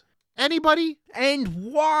police? Anybody?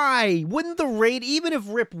 And why? Wouldn't even if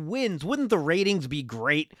Rip wins, wouldn't the ratings be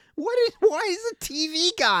great? Why is a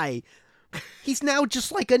TV guy? He's now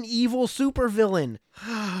just like an evil supervillain.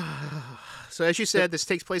 So as you said, this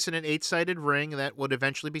takes place in an 8-sided ring that would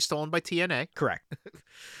eventually be stolen by TNA. Correct.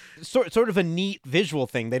 Sort of a neat visual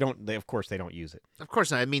thing. Of course they don't use it. Of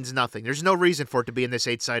course not. It means nothing. There's no reason for it to be in this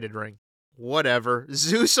 8-sided ring. Whatever.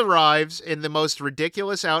 Zeus arrives in the most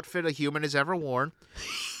ridiculous outfit a human has ever worn.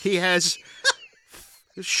 He has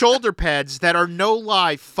shoulder pads that are, no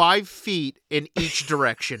lie, 5 feet in each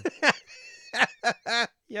direction.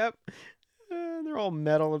 Yep. They're all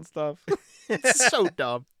metal and stuff. It's so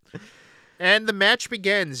dumb. And the match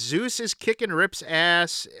begins. Zeus is kicking Rip's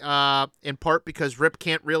ass, in part because Rip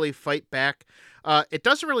can't really fight back. It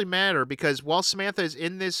doesn't really matter because while Samantha is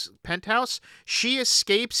in this penthouse, she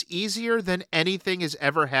escapes easier than anything has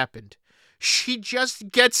ever happened. She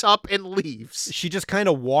just gets up and leaves. She just kind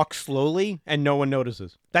of walks slowly and no one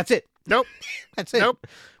notices. That's it. Nope. That's it. Nope.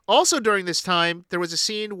 Also during this time, there was a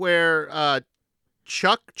scene where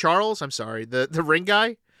Charles, the ring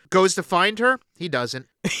guy, goes to find her. He doesn't.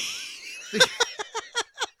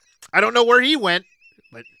 I don't know where he went,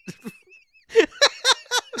 but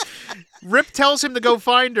Rip tells him to go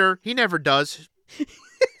find her. He never does.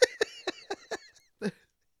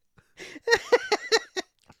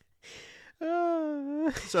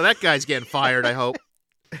 So that guy's getting fired, I hope.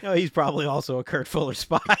 No, he's probably also a Kurt Fuller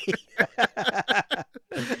spy.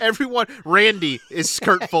 Everyone, Randy is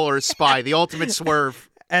Kurt Fuller's spy, the ultimate swerve.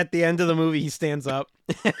 At the end of the movie, he stands up.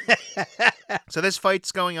 So this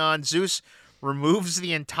fight's going on. Zeus removes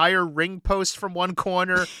the entire ring post from one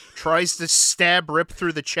corner, tries to stab Rip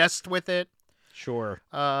through the chest with it. Sure.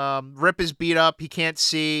 Rip is beat up. He can't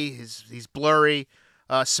see. He's blurry.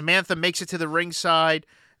 Samantha makes it to the ringside.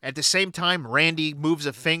 At the same time, Randy moves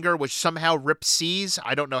a finger, which somehow Rip sees.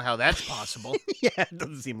 I don't know how that's possible. Yeah, it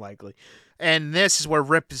doesn't seem likely. And this is where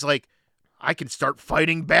Rip is like, I can start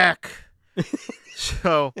fighting back.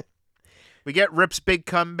 So we get Rip's big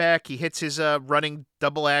comeback. He hits his running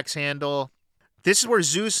double axe handle. This is where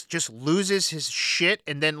Zeus just loses his shit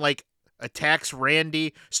and then, like, attacks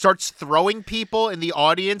Randy, starts throwing people in the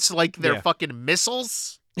audience like they're fucking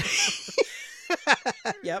missiles.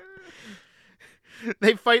 Yep.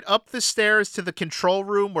 They fight up the stairs to the control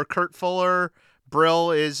room where Kurt Fuller,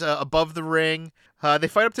 Brill is above the ring. They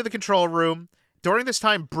fight up to the control room. During this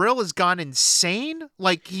time, Brill has gone insane.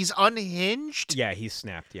 Like, he's unhinged. Yeah, he's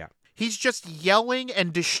snapped, yeah. He's just yelling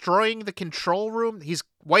and destroying the control room. He's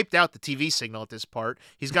wiped out the TV signal at this part.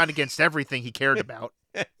 He's gone against everything he cared about.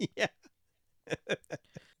 Yeah.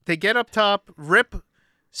 They get up top. Rip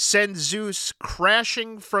sends Zeus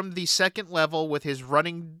crashing from the second level with his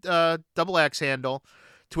running double axe handle,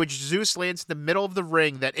 to which Zeus lands in the middle of the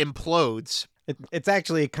ring that implodes. It's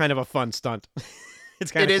actually kind of a fun stunt.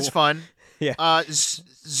 It's kind of It is fun. Yeah.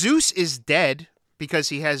 Zeus is dead because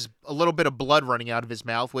he has a little bit of blood running out of his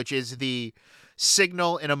mouth, which is the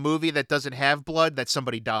signal in a movie that doesn't have blood that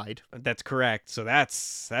somebody died. That's correct. So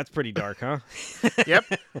that's pretty dark, huh? Yep.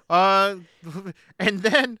 And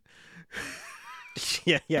then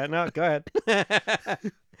Yeah, no, go ahead.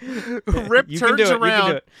 Rip You can turns do it, you can around,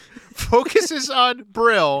 do it. focuses on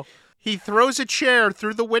Brill. He throws a chair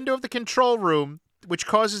through the window of the control room, which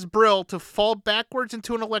causes Brill to fall backwards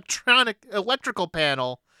into an electrical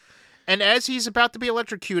panel. And as he's about to be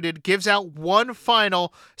electrocuted, gives out one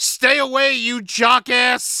final, "Stay away, you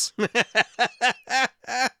jockass!"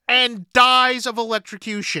 and dies of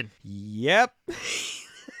electrocution. Yep.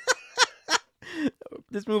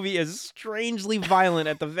 This movie is strangely violent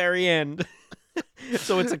at the very end.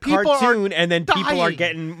 So it's a People cartoon, and then people are dying.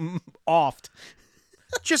 getting offed.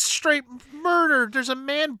 Just straight murder. There's a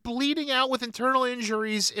man bleeding out with internal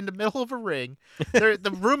injuries in the middle of a ring.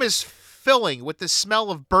 The room is filling with the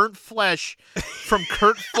smell of burnt flesh from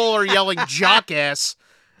Kurt Fuller yelling "jockass"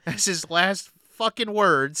 as his last fucking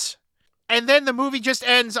words. And then the movie just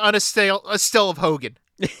ends on a still of Hogan.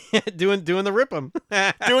 doing the rip 'em.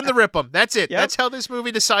 Doing the rip 'em. That's it. Yep. That's how this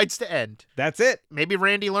movie decides to end. That's it. Maybe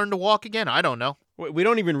Randy learned to walk again. I don't know. We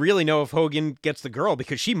don't even really know if Hogan gets the girl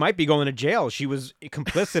because she might be going to jail. She was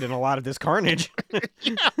complicit in a lot of this carnage.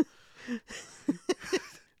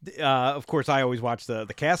 Of course, I always watch the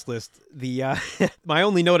cast list. My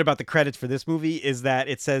only note about the credits for this movie is that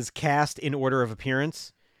it says cast in order of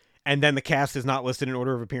appearance, and then the cast is not listed in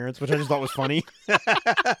order of appearance, which I just thought was funny.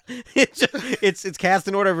 It's cast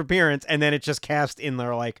in order of appearance, and then it's just cast in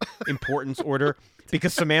their like importance order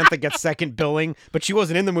because Samantha gets second billing, but she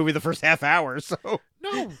wasn't in the movie the first half hour, so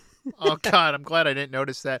No. Oh, God, I'm glad I didn't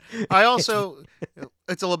notice that. I also,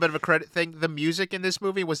 it's a little bit of a credit thing. The music in this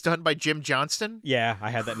movie was done by Jim Johnston, yeah,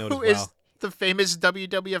 I had that note as who well. is the famous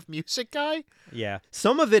WWF music guy. Yeah.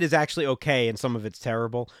 Some of it is actually okay and some of it's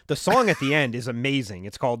terrible. The song at the end is amazing.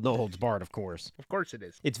 It's called No Holds Barred, of course. Of course it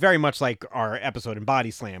is. It's very much like our episode in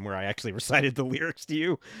Body Slam where I actually recited the lyrics to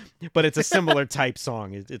you, but it's a similar type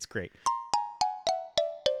song. It's great.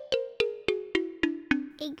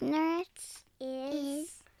 Ignorance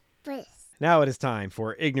is bliss. Now it is time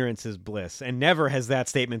for Ignorance is Bliss, and never has that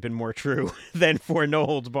statement been more true than for No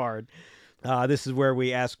Holds Barred. This is where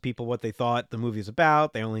we ask people what they thought the movie's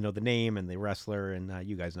about. They only know the name and the wrestler, and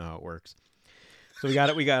you guys know how it works. So we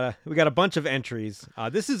got a bunch of entries.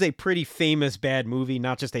 This is a pretty famous bad movie,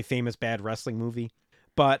 not just a famous bad wrestling movie,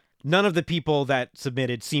 but none of the people that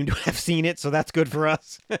submitted seem to have seen it, so that's good for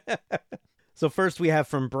us. So first we have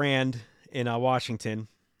from Brand in Washington.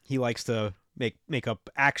 He likes to make up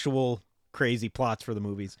actual crazy plots for the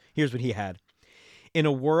movies. Here's what he had. In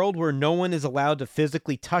a world where no one is allowed to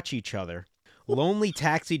physically touch each other, lonely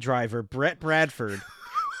taxi driver Brett Bradford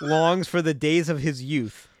longs for the days of his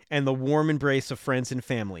youth and the warm embrace of friends and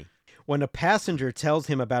family. When a passenger tells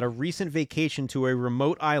him about a recent vacation to a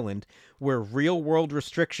remote island where real-world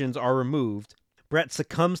restrictions are removed, Brett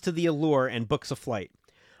succumbs to the allure and books a flight.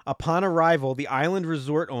 Upon arrival, the island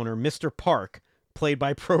resort owner, Mr. Park, played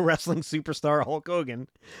by pro wrestling superstar Hulk Hogan,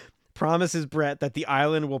 promises Brett that the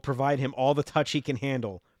island will provide him all the touch he can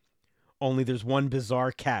handle. Only there's one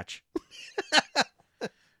bizarre catch.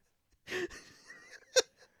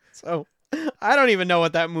 So I don't even know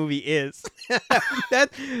what that movie is.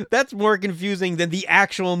 That's more confusing than the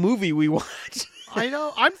actual movie we watched. I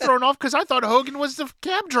know. I'm thrown off because I thought Hogan was the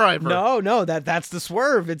cab driver. No, that's the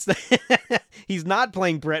swerve. It's he's not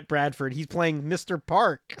playing Brett Bradford. He's playing Mr.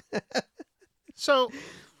 Park. So,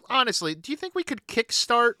 honestly, do you think we could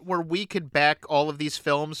kickstart where we could back all of these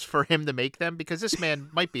films for him to make them? Because this man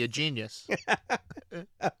might be a genius.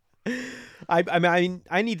 I mean,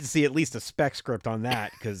 I need to see at least a spec script on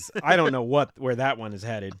that because I don't know where that one is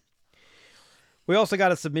headed. We also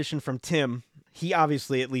got a submission from Tim. He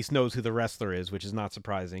obviously at least knows who the wrestler is, which is not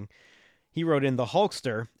surprising. He wrote in, the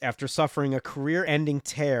Hulkster, after suffering a career-ending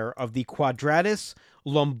tear of the quadratus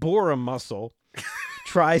lumborum muscle,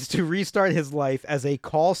 tries to restart his life as a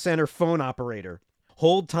call center phone operator.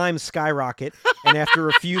 Hold times skyrocket, and after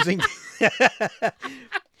refusing...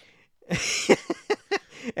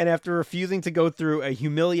 And after refusing to go through a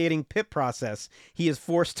humiliating PIP process, he is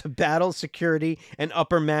forced to battle security and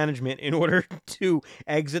upper management in order to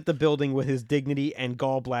exit the building with his dignity and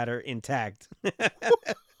gallbladder intact.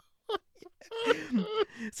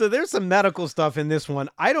 So there's some medical stuff in this one.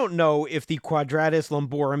 I don't know if the quadratus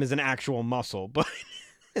lumborum is an actual muscle, but...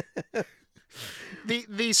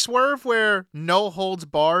 The swerve where no holds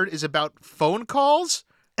barred is about phone calls?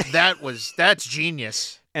 That's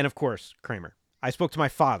genius. And of course, Kramer. I spoke to my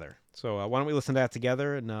father, so why don't we listen to that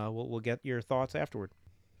together, and we'll get your thoughts afterward.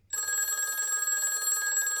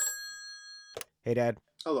 Hey, Dad.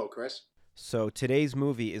 Hello, Chris. So today's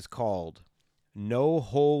movie is called No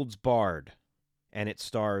Holds Barred, and it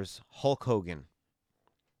stars Hulk Hogan.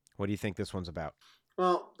 What do you think this one's about?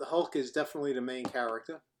 Well, the Hulk is definitely the main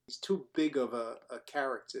character. He's too big of a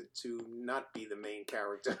character to not be the main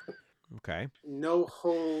character. Okay. No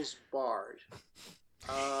holes barred.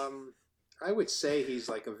 I would say he's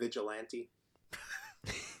like a vigilante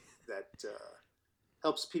that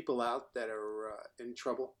helps people out that are in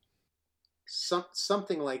trouble.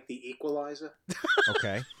 Something like the Equalizer.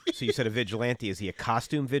 Okay. So you said a vigilante. Is he a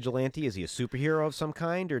costume vigilante? Is he a superhero of some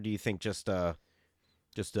kind? Or do you think just a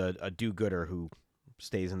do-gooder who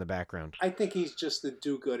stays in the background? I think he's just the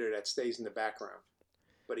do-gooder that stays in the background.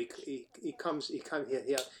 But he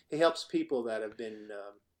helps people that have been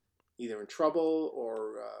either in trouble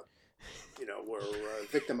or were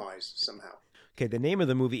victimized somehow. Okay, the name of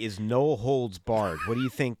the movie is No Holds Barred. What do you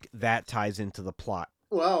think that ties into the plot?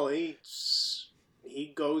 Well, he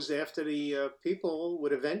goes after the people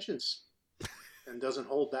with a vengeance and doesn't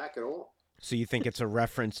hold back at all. So you think it's a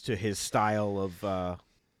reference to his style of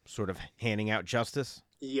sort of handing out justice?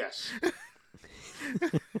 Yes.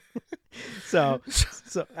 So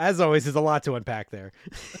as always, there's a lot to unpack there.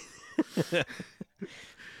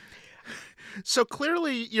 So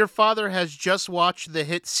clearly your father has just watched the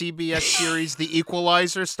hit CBS series The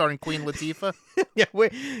Equalizer starring Queen Latifah.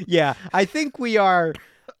 Yeah, I think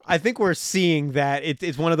we're seeing that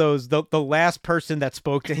it's one of those, the last person that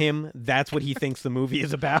spoke to him, that's what he thinks the movie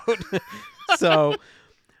is about. So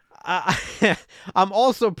I'm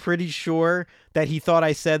also pretty sure that he thought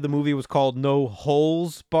I said the movie was called No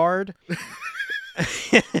Holes Barred.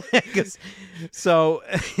 So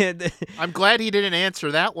I'm glad he didn't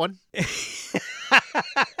answer that one.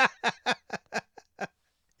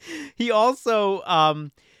 He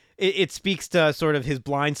also it speaks to sort of his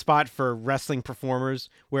blind spot for wrestling performers,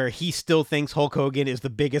 where he still thinks Hulk Hogan is the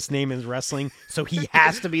biggest name in wrestling, so he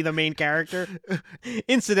has to be the main character.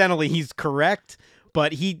 Incidentally, he's correct,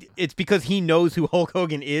 but it's because he knows who Hulk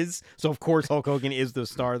Hogan is, so of course Hulk Hogan is the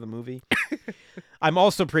star of the movie. I'm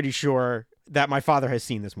also pretty sure that my father has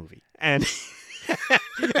seen this movie, and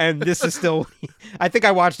and this is still, I think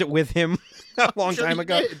I watched it with him a long time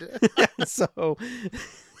ago. So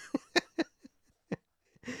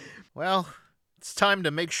well, it's time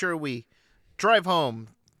to make sure we drive home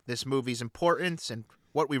this movie's importance and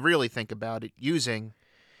what we really think about it using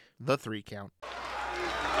the 3 count.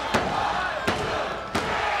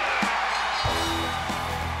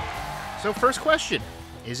 So first question,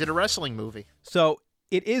 is it a wrestling movie? So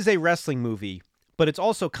it is a wrestling movie, but it's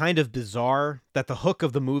also kind of bizarre that the hook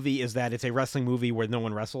of the movie is that it's a wrestling movie where no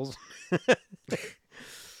one wrestles.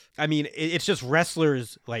 I mean, it's just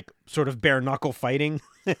wrestlers, like, sort of bare knuckle fighting.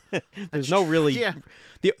 There's no really... Yeah.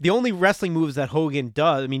 The only wrestling moves that Hogan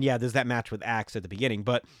does, I mean, yeah, there's that match with Axe at the beginning,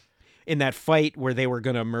 but in that fight where they were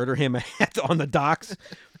going to murder him on the docks,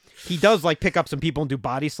 he does, like, pick up some people and do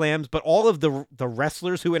body slams, but all of the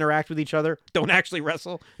wrestlers who interact with each other don't actually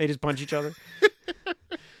wrestle. They just punch each other.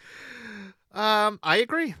 I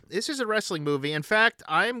agree. This is a wrestling movie. In fact,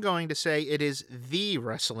 I'm going to say it is the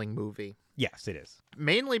wrestling movie. Yes, it is.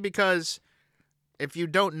 Mainly because if you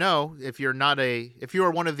don't know, if you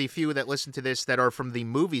are one of the few that listen to this that are from the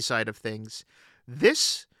movie side of things,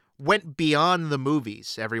 this went beyond the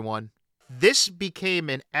movies, everyone. This became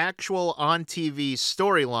an actual on-TV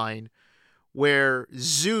storyline where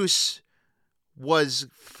Zeus was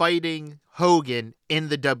fighting Hogan in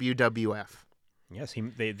the WWF. Yes,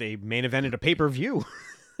 they main evented a pay-per-view.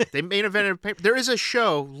 They main evented. There is a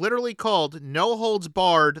show literally called No Holds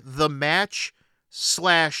Barred: The Match /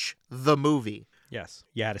 The Movie. Yes.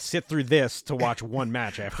 You had to sit through this to watch one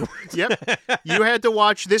match afterwards. Yep. You had to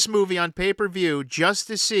watch this movie on pay-per-view just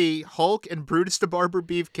to see Hulk and Brutus the Barber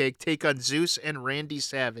Beefcake take on Zeus and Randy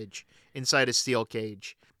Savage inside a steel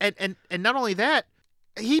cage. And not only that,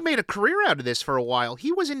 he made a career out of this for a while.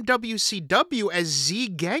 He was in WCW as Z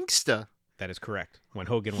Gangsta. That is correct. When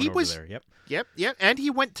Hogan went over there. Yep. Yep. And he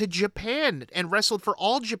went to Japan and wrestled for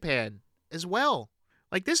All Japan as well.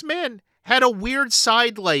 Like, this man had a weird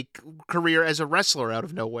side career as a wrestler out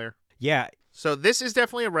of nowhere. Yeah. So this is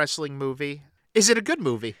definitely a wrestling movie. Is it a good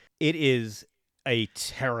movie? It is a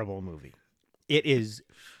terrible movie. It is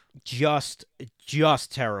just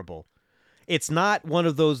terrible. It's not one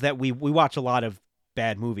of those that we watch a lot of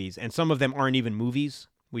bad movies, and some of them aren't even movies.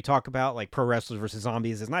 We talk about like Pro Wrestlers vs.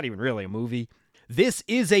 Zombies. It's not even really a movie. This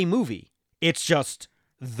is a movie. It's just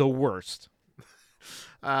the worst.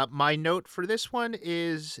 My note for this one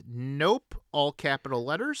is nope, all capital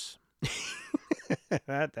letters.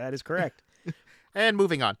 That is correct. And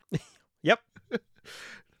moving on. Yep.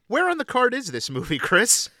 Where on the card is this movie,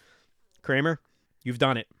 Chris? Kramer, you've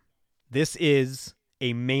done it. This is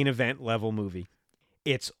a main event level movie.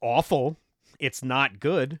 It's awful. It's not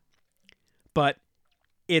good. But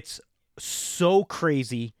it's so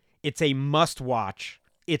crazy. It's a must watch.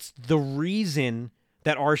 It's the reason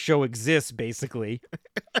that our show exists, basically.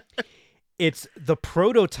 It's the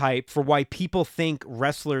prototype for why people think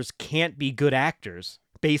wrestlers can't be good actors,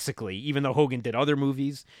 basically, even though Hogan did other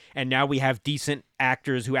movies. And now we have decent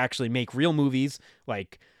actors who actually make real movies,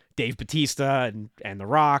 like Dave Bautista and The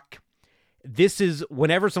Rock. This is,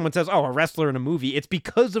 whenever someone says, oh, a wrestler in a movie, it's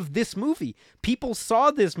because of this movie. People saw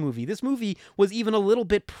this movie. This movie was even a little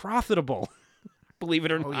bit profitable, believe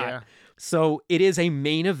it or not. Yeah. So it is a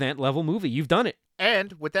main event level movie. You've done it.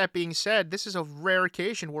 And with that being said, this is a rare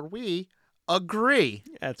occasion where we agree.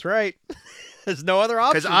 That's right. There's no other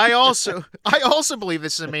option. Because I also believe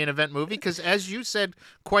this is a main event movie because, as you said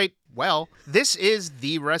quite well, this is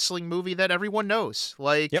the wrestling movie that everyone knows.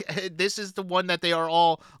 Like, This is the one that they are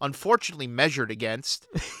all unfortunately measured against.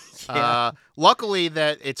 Yeah. Luckily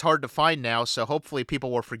that it's hard to find now, so hopefully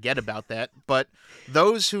people will forget about that. But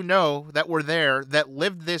those who know that were there, that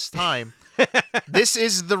lived this time, this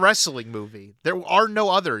is the wrestling movie. There are no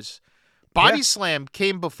others. Body Slam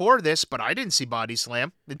came before this, but I didn't see Body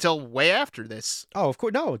Slam until way after this. Oh, of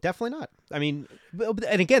course. No, definitely not. I mean,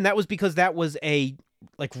 and again, that was because that was a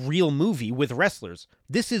real movie with wrestlers.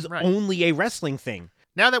 This is only a wrestling thing.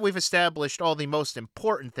 Now that we've established all the most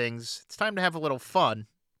important things, it's time to have a little fun.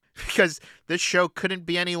 Because this show couldn't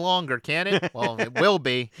be any longer, can it? Well, it will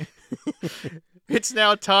be. It's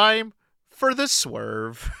now time for the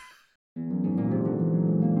swerve.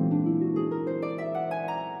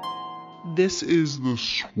 This is the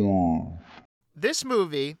swerve. This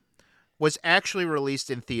movie was actually released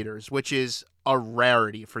in theaters, which is a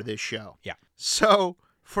rarity for this show. Yeah. So,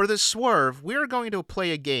 for the swerve, we are going to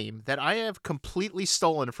play a game that I have completely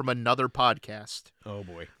stolen from another podcast. Oh,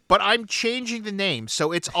 boy. But I'm changing the name,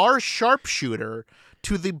 so it's our sharpshooter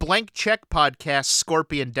to the Blank Check podcast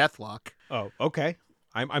Scorpion Deathlock. Oh, okay.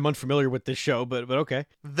 I'm unfamiliar with this show, but okay.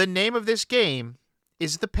 The name of this game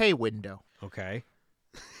is The Pay Window. Okay.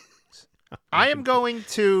 I am going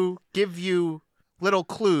to give you little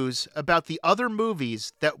clues about the other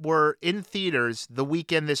movies that were in theaters the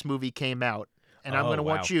weekend this movie came out. And I'm going to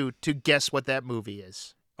want you to guess what that movie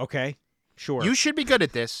is. Okay. Sure. You should be good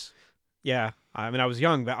at this. Yeah. I mean, I was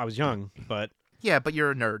young, but... Yeah, but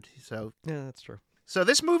you're a nerd, so... Yeah, that's true. So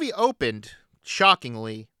this movie opened,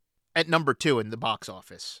 shockingly, at number 2 in the box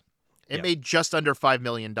office. It made just under $5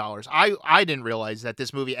 million. I didn't realize that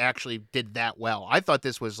this movie actually did that well. I thought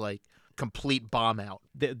this was like complete bomb out.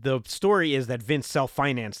 The story is that Vince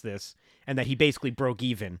self-financed this and that he basically broke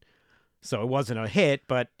even. So it wasn't a hit,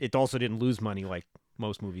 but it also didn't lose money like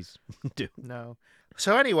most movies do. No.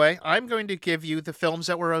 So anyway, I'm going to give you the films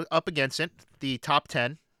that were up against it, the top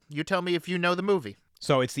 10. You tell me if you know the movie.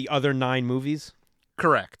 So it's the other 9 movies?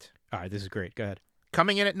 Correct. All right, this is great. Go ahead.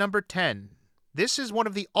 Coming in at number 10. This is one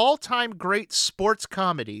of the all-time great sports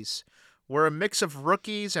comedies where a mix of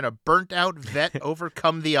rookies and a burnt-out vet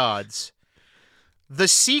overcome the odds. The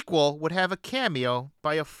sequel would have a cameo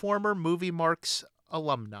by a former Movie Marks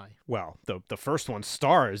alumni. Well, the first one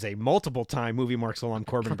stars a multiple-time Movie Marks alum,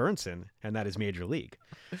 Corbin Burnson, and that is Major League.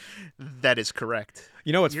 That is correct.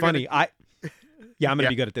 You know what's funny? I'm going to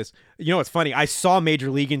be good at this. You know what's funny? I saw Major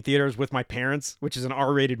League in theaters with my parents, which is an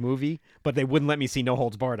R-rated movie, but they wouldn't let me see No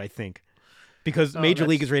Holds Barred, I think. Because Major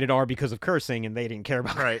League is rated R because of cursing, and they didn't care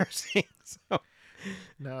about cursing. So.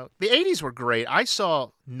 No, the 80s were great. I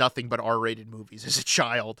saw nothing but R-rated movies as a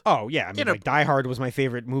child. Oh, yeah. I mean, like Die Hard was my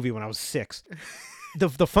favorite movie when I was 6.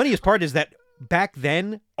 The funniest part is that back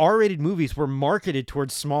then, R-rated movies were marketed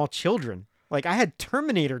towards small children. Like, I had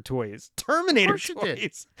Terminator toys. Terminator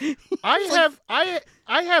toys. I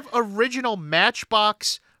have original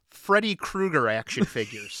Matchbox Freddy Krueger action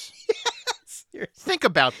figures. Yes. Think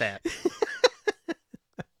about that.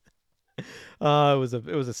 It was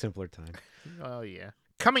a simpler time. Oh, yeah.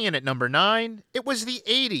 Coming in at number 9, it was the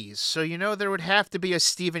 80s, so you know there would have to be a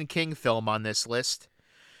Stephen King film on this list.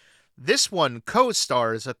 This one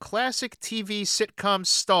co-stars a classic TV sitcom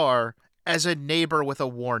star as a neighbor with a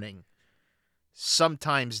warning.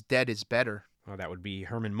 Sometimes dead is better. Oh, that would be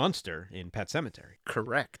Herman Munster in Pet Sematary.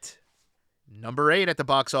 Correct. Number 8 at the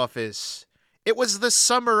box office. It was the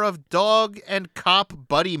summer of dog and cop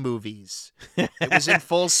buddy movies. It was in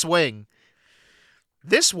full swing.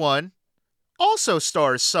 This one also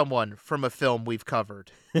stars someone from a film we've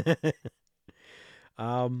covered. Is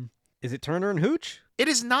it Turner and Hooch? It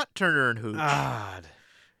is not Turner and Hooch. God.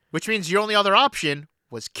 Which means your only other option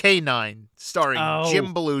was K-9, starring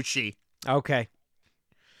Jim Belushi. Okay.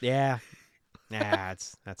 Yeah. Nah,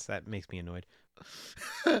 that makes me annoyed.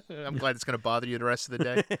 I'm glad it's going to bother you the rest of the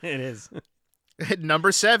day. It is.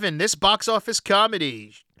 Number 7, this box office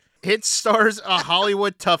comedy. It stars a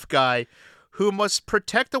Hollywood tough guy who must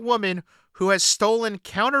protect a woman who has stolen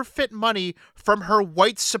counterfeit money from her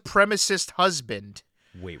white supremacist husband.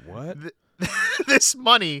 Wait, what? This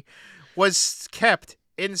money was kept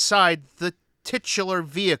inside the titular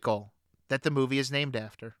vehicle that the movie is named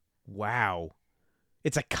after. Wow.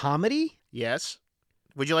 It's a comedy? Yes.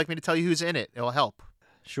 Would you like me to tell you who's in it? It'll help.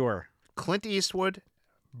 Sure. Clint Eastwood,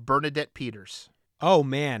 Bernadette Peters. Oh,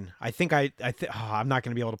 man. I'm not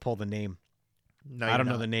going to be able to pull the name. No, I don't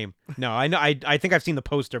know the name. No, I know. I think I've seen the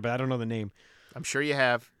poster, but I don't know the name. I'm sure you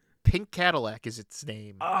have. Pink Cadillac is its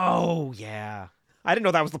name. Oh, yeah. I didn't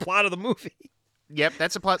know that was the plot of the movie. Yep,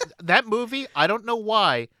 that's a plot. That movie, I don't know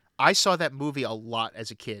why. I saw that movie a lot as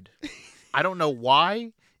a kid. I don't know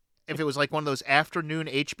why. If it was like one of those afternoon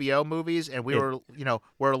HBO movies, and we're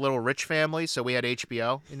a little rich family, so we had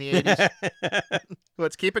HBO in the 80s.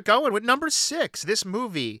 Let's keep it going with number 6. This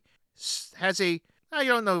movie has I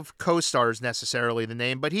don't know if co-stars necessarily the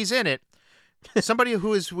name, but he's in it. Somebody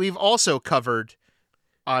we've also covered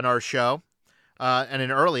on our show in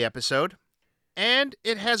an early episode. And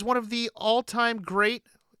it has one of the all-time great,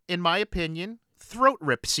 in my opinion, throat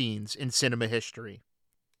rip scenes in cinema history.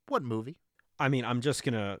 What movie? I mean, I'm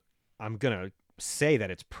gonna say that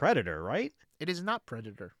it's Predator, right? It is not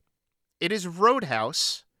Predator. It is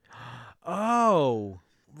Roadhouse. Oh.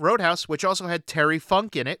 Roadhouse, which also had Terry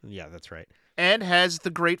Funk in it. Yeah, that's right. And has the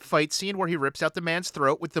great fight scene where he rips out the man's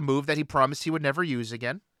throat with the move that he promised he would never use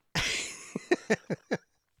again.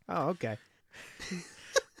 Oh, okay.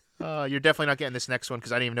 You're definitely not getting this next one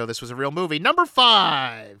because I didn't even know this was a real movie. Number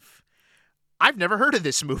 5. I've never heard of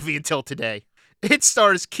this movie until today. It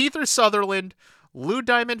stars Kiefer Sutherland, Lou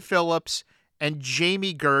Diamond Phillips, and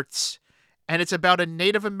Jamie Gertz, and it's about a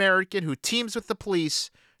Native American who teams with the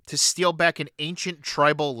police to steal back an ancient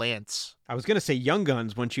tribal lance. I was going to say Young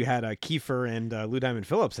Guns once you had Kiefer and Lou Diamond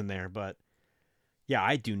Phillips in there, but yeah,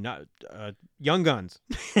 I do not. Young Guns.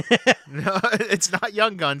 No, it's not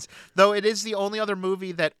Young Guns, though it is the only other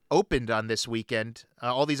movie that opened on this weekend.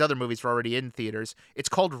 All these other movies were already in theaters. It's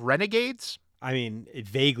called Renegades. I mean, it's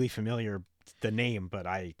vaguely familiar, the name, but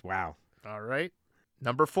wow. All right.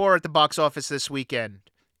 Number 4 at the box office this weekend.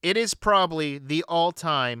 It is probably the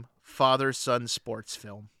all-time father-son sports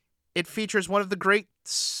film. It features one of the great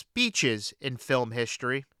speeches in film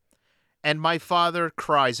history, and my father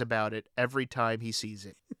cries about it every time he sees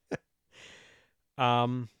it.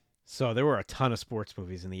 So there were a ton of sports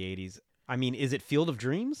movies in the 80s. I mean, is it Field of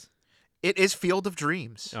Dreams? It is Field of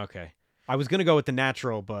Dreams. Okay. I was going to go with The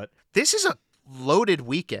Natural, but... This is a loaded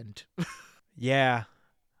weekend. Yeah.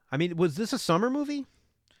 I mean, was this a summer movie?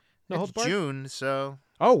 It's June, so...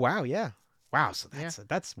 Oh, wow, yeah. Wow, so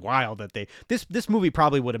that's wild that this movie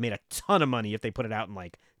probably would have made a ton of money if they put it out in,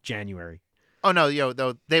 like, January. Oh, no,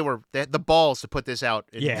 though they had the balls to put this out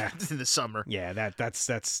in the summer. Yeah,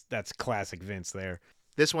 that's classic Vince there.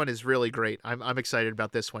 This one is really great. I'm excited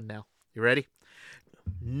about this one now. You ready?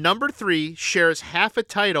 Number 3 shares half a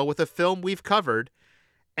title with a film we've covered,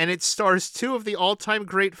 and it stars 2 of the all-time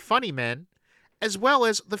great funny men, as well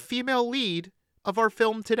as the female lead of our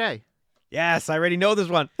film today. Yes, I already know this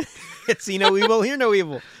one. It's See No Evil, Hear No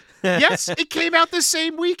Evil. Yes, it came out the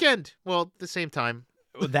same weekend. Well, the same time.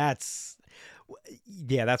 That's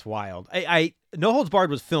wild. I No Holds Barred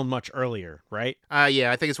was filmed much earlier, right?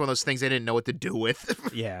 Yeah, I think it's one of those things they didn't know what to do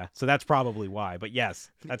with. Yeah, so that's probably why. But yes,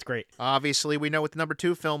 that's great. Obviously, we know what the number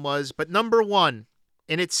 2 film was, but number 1,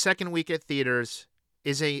 in its second week at theaters,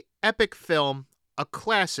 is a epic film, a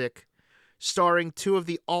classic, starring 2 of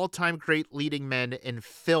the all-time great leading men in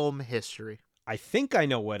film history. I think I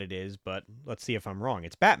know what it is, but let's see if I'm wrong.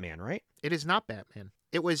 It's Batman, right? It is not Batman.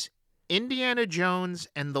 It was Indiana Jones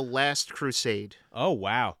and the Last Crusade, Oh,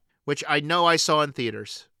 wow. which I know I saw in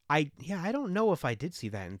theaters. I don't know if I did see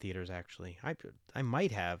that in theaters, actually. I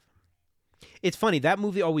might have. It's funny, that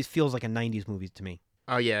movie always feels like a 90s movie to me.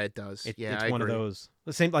 Oh, yeah, it does. It's I one agree. of those.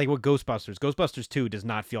 The same like with Ghostbusters. Ghostbusters 2 does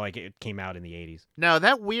not feel like it came out in the 80s. No,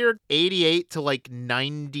 that weird 88 to like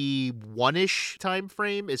 91-ish time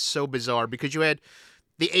frame is so bizarre because you had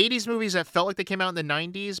the 80s movies that felt like they came out in the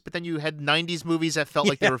 90s, but then you had 90s movies that felt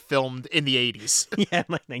like they were filmed in the 80s. Yeah, in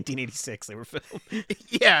like 1986 they were filmed.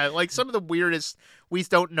 Yeah, like some of the weirdest, we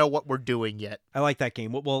don't know what we're doing yet. I like that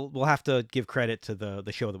game. We'll have to give credit to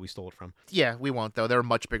the show that we stole it from. Yeah, we won't, though. They're a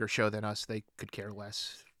much bigger show than us. They could care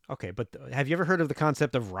less. Okay, but have you ever heard of the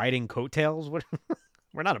concept of riding coattails? What?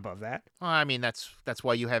 We're not above that. Well, I mean, that's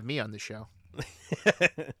why you have me on the show.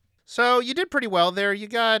 So you did pretty well there. You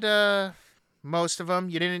got most of them.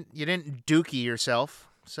 You didn't dookie yourself,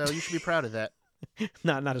 so you should be proud of that.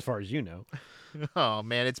 Not as far as you know. Oh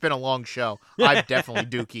man, it's been a long show. I've definitely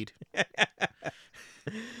dookied.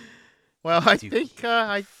 Well, I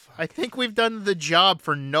think we've done the job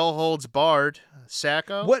for No Holds Barred,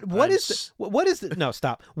 Sacco. No,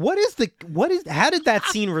 stop. How did that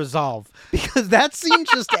scene resolve? Because that scene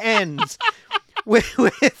just ends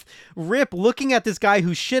with Rip looking at this guy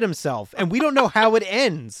who shit himself, and we don't know how it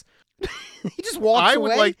ends. He just walks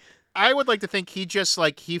away. I would like to think he just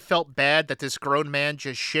he felt bad that this grown man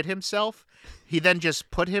just shit himself. He then just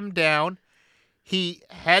put him down. He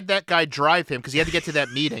had that guy drive him because he had to get to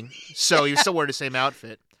that meeting, so he was still wearing the same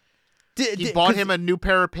outfit. He bought him a new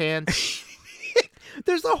pair of pants.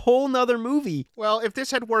 There's a whole nother movie. Well, if this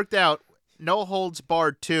had worked out, No Holds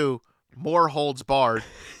Barred 2, More Holds Barred,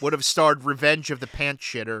 would have starred Revenge of the Pants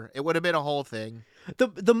Shitter. It would have been a whole thing.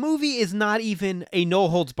 The movie is not even a no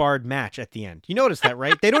holds barred match at the end. You notice that,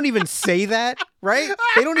 right? They don't even say that, right?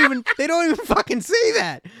 They don't even fucking say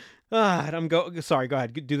that. Sorry, go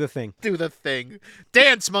ahead. Do the thing. Do the thing.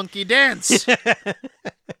 Dance, monkey, dance.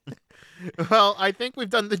 Well, I think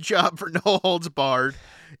we've done the job for No Holds Barred.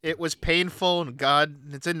 It was painful, and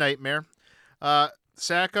God, it's a nightmare.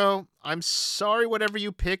 Sacco, I'm sorry whatever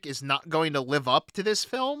you pick is not going to live up to this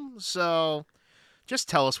film, so just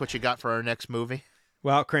tell us what you got for our next movie.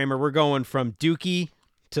 Well, Kramer, we're going from Dookie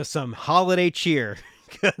to some holiday cheer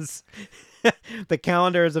because the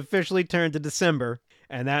calendar has officially turned to December,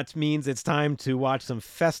 and that means it's time to watch some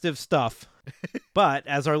festive stuff. But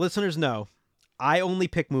as our listeners know, I only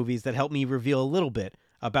pick movies that help me reveal a little bit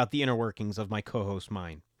about the inner workings of my co-host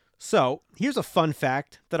mind. So here's a fun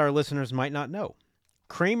fact that our listeners might not know.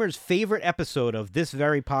 Kramer's favorite episode of this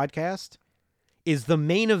very podcast is The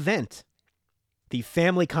Main Event, the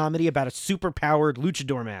family comedy about a super-powered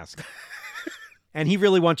luchador mask. And he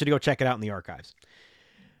really wants you to go check it out in the archives.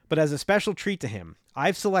 But as a special treat to him,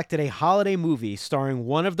 I've selected a holiday movie starring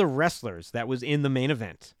one of the wrestlers that was in The Main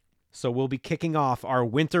Event. So we'll be kicking off our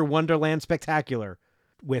Winter Wonderland Spectacular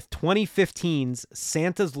with 2015's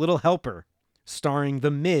Santa's Little Helper, starring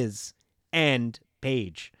The Miz and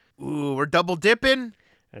Paige. Ooh, we're double dipping?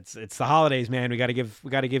 It's the holidays, man. We got to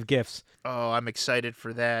give gifts. Oh, I'm excited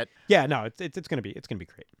for that. Yeah, no, it's gonna be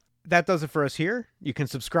great. That does it for us here. You can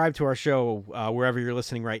subscribe to our show wherever you're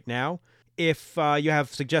listening right now. If you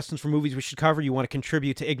have suggestions for movies we should cover, you want to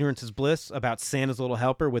contribute to Ignorance is Bliss about Santa's Little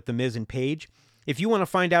Helper with The Miz and Paige. If you want to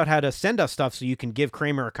find out how to send us stuff so you can give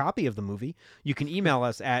Kramer a copy of the movie, you can email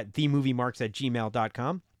us at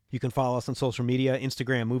themoviemarks@gmail.com. You can follow us on social media,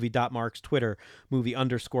 Instagram, movie.marks, Twitter,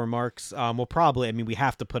 movie_marks. We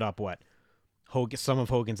have to put up some of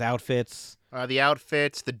Hogan's outfits. The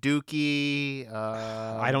outfits, the dookie.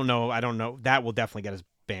 I don't know. That will definitely get us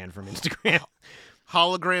banned from Instagram.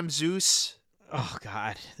 Hologram Zeus. Oh,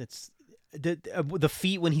 God. It's the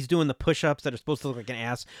feet when he's doing the push-ups that are supposed to look like an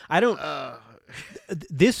ass. I don't...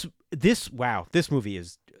 This movie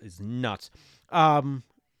is nuts.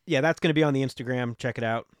 Yeah, that's going to be on the Instagram. Check it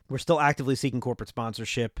out. We're still actively seeking corporate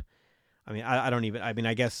sponsorship. I mean, I don't even. I mean,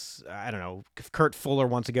 I guess I don't know. If Kurt Fuller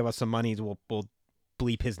wants to give us some money, we'll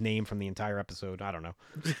bleep his name from the entire episode. I don't know.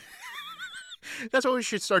 That's what we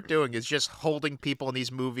should start doing, is just holding people in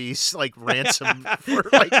these movies like ransom for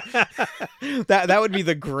like that would be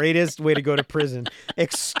the greatest way to go to prison.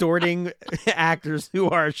 Extorting actors who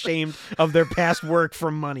are ashamed of their past work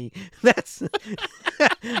for money. That's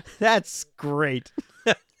great.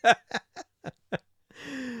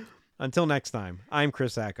 Until next time, I'm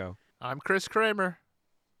Chris Sacco. I'm Chris Kramer,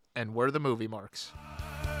 and we're the Movie Marks.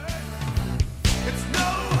 It's no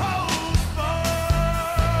holds barred.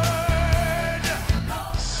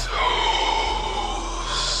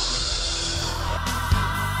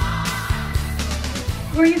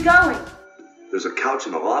 Where are you going? There's a couch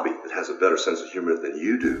in the lobby that has a better sense of humor than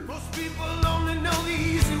you do. Most people only know the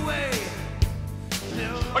easy way.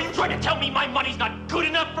 Are you trying to tell me my money's not good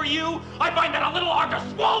enough for you? I find that a little hard to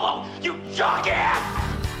swallow, you jockass!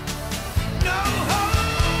 No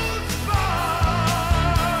holds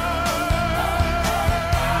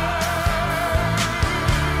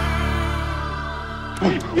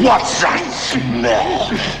barred. What's that smell?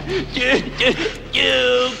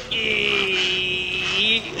 Dookie!